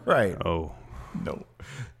doing. Right. Oh. No.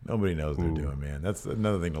 Nobody knows what they're doing, man. That's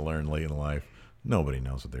another thing to learn late in life. Nobody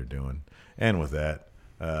knows what they're doing. And with that,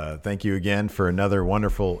 thank you again for another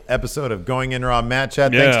wonderful episode of Going In Raw Matt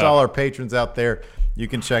Chat. Thanks to all our patrons out there. You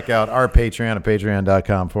can check out our Patreon at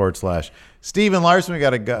patreon.com/Steven Larson. We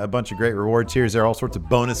got a bunch of great reward tiers there, all sorts of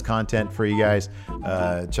bonus content for you guys.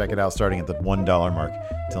 Check it out starting at the $1 mark.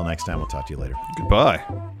 Until next time, we'll talk to you later. Goodbye.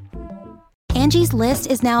 Angie's List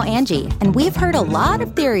is now Angie, and we've heard a lot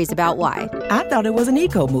of theories about why. I thought it was an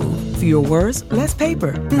eco move. Fewer words, less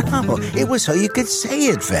paper. No, it was so you could say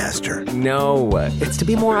it faster. No, it's to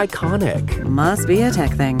be more iconic. Must be a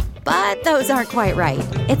tech thing. But those aren't quite right.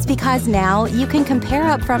 It's because now you can compare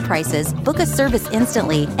upfront prices, book a service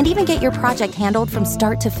instantly, and even get your project handled from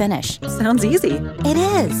start to finish. Sounds easy. It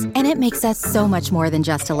is, and it makes us so much more than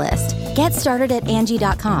just a list. Get started at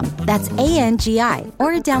Angie.com. That's ANGI,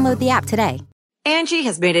 or download the app today. Angie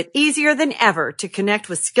has made it easier than ever to connect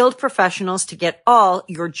with skilled professionals to get all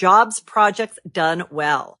your jobs projects done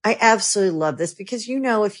well. I absolutely love this because, you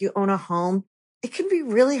know, if you own a home, it can be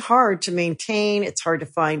really hard to maintain. It's hard to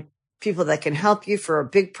find people that can help you for a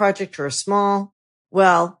big project or a small.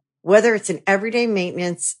 Well, whether it's in everyday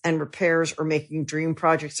maintenance and repairs or making dream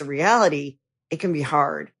projects a reality, it can be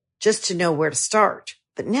hard just to know where to start.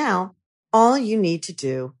 But now all you need to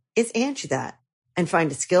do is Angie that and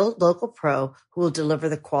find a skilled local pro who will deliver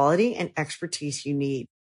the quality and expertise you need.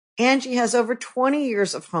 Angie has over 20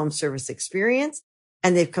 years of home service experience,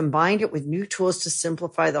 and they've combined it with new tools to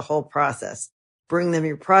simplify the whole process. Bring them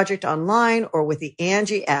your project online or with the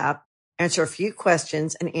Angie app, answer a few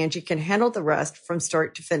questions, and Angie can handle the rest from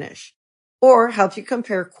start to finish. Or help you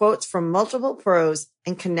compare quotes from multiple pros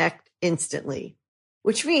and connect instantly,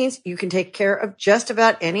 which means you can take care of just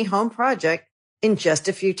about any home project in just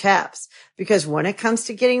a few taps. Because when it comes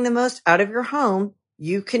to getting the most out of your home,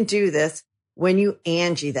 you can do this when you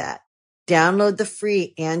Angie that. Download the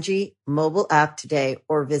free Angie mobile app today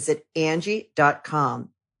or visit Angie.com.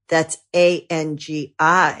 That's ANGI.com.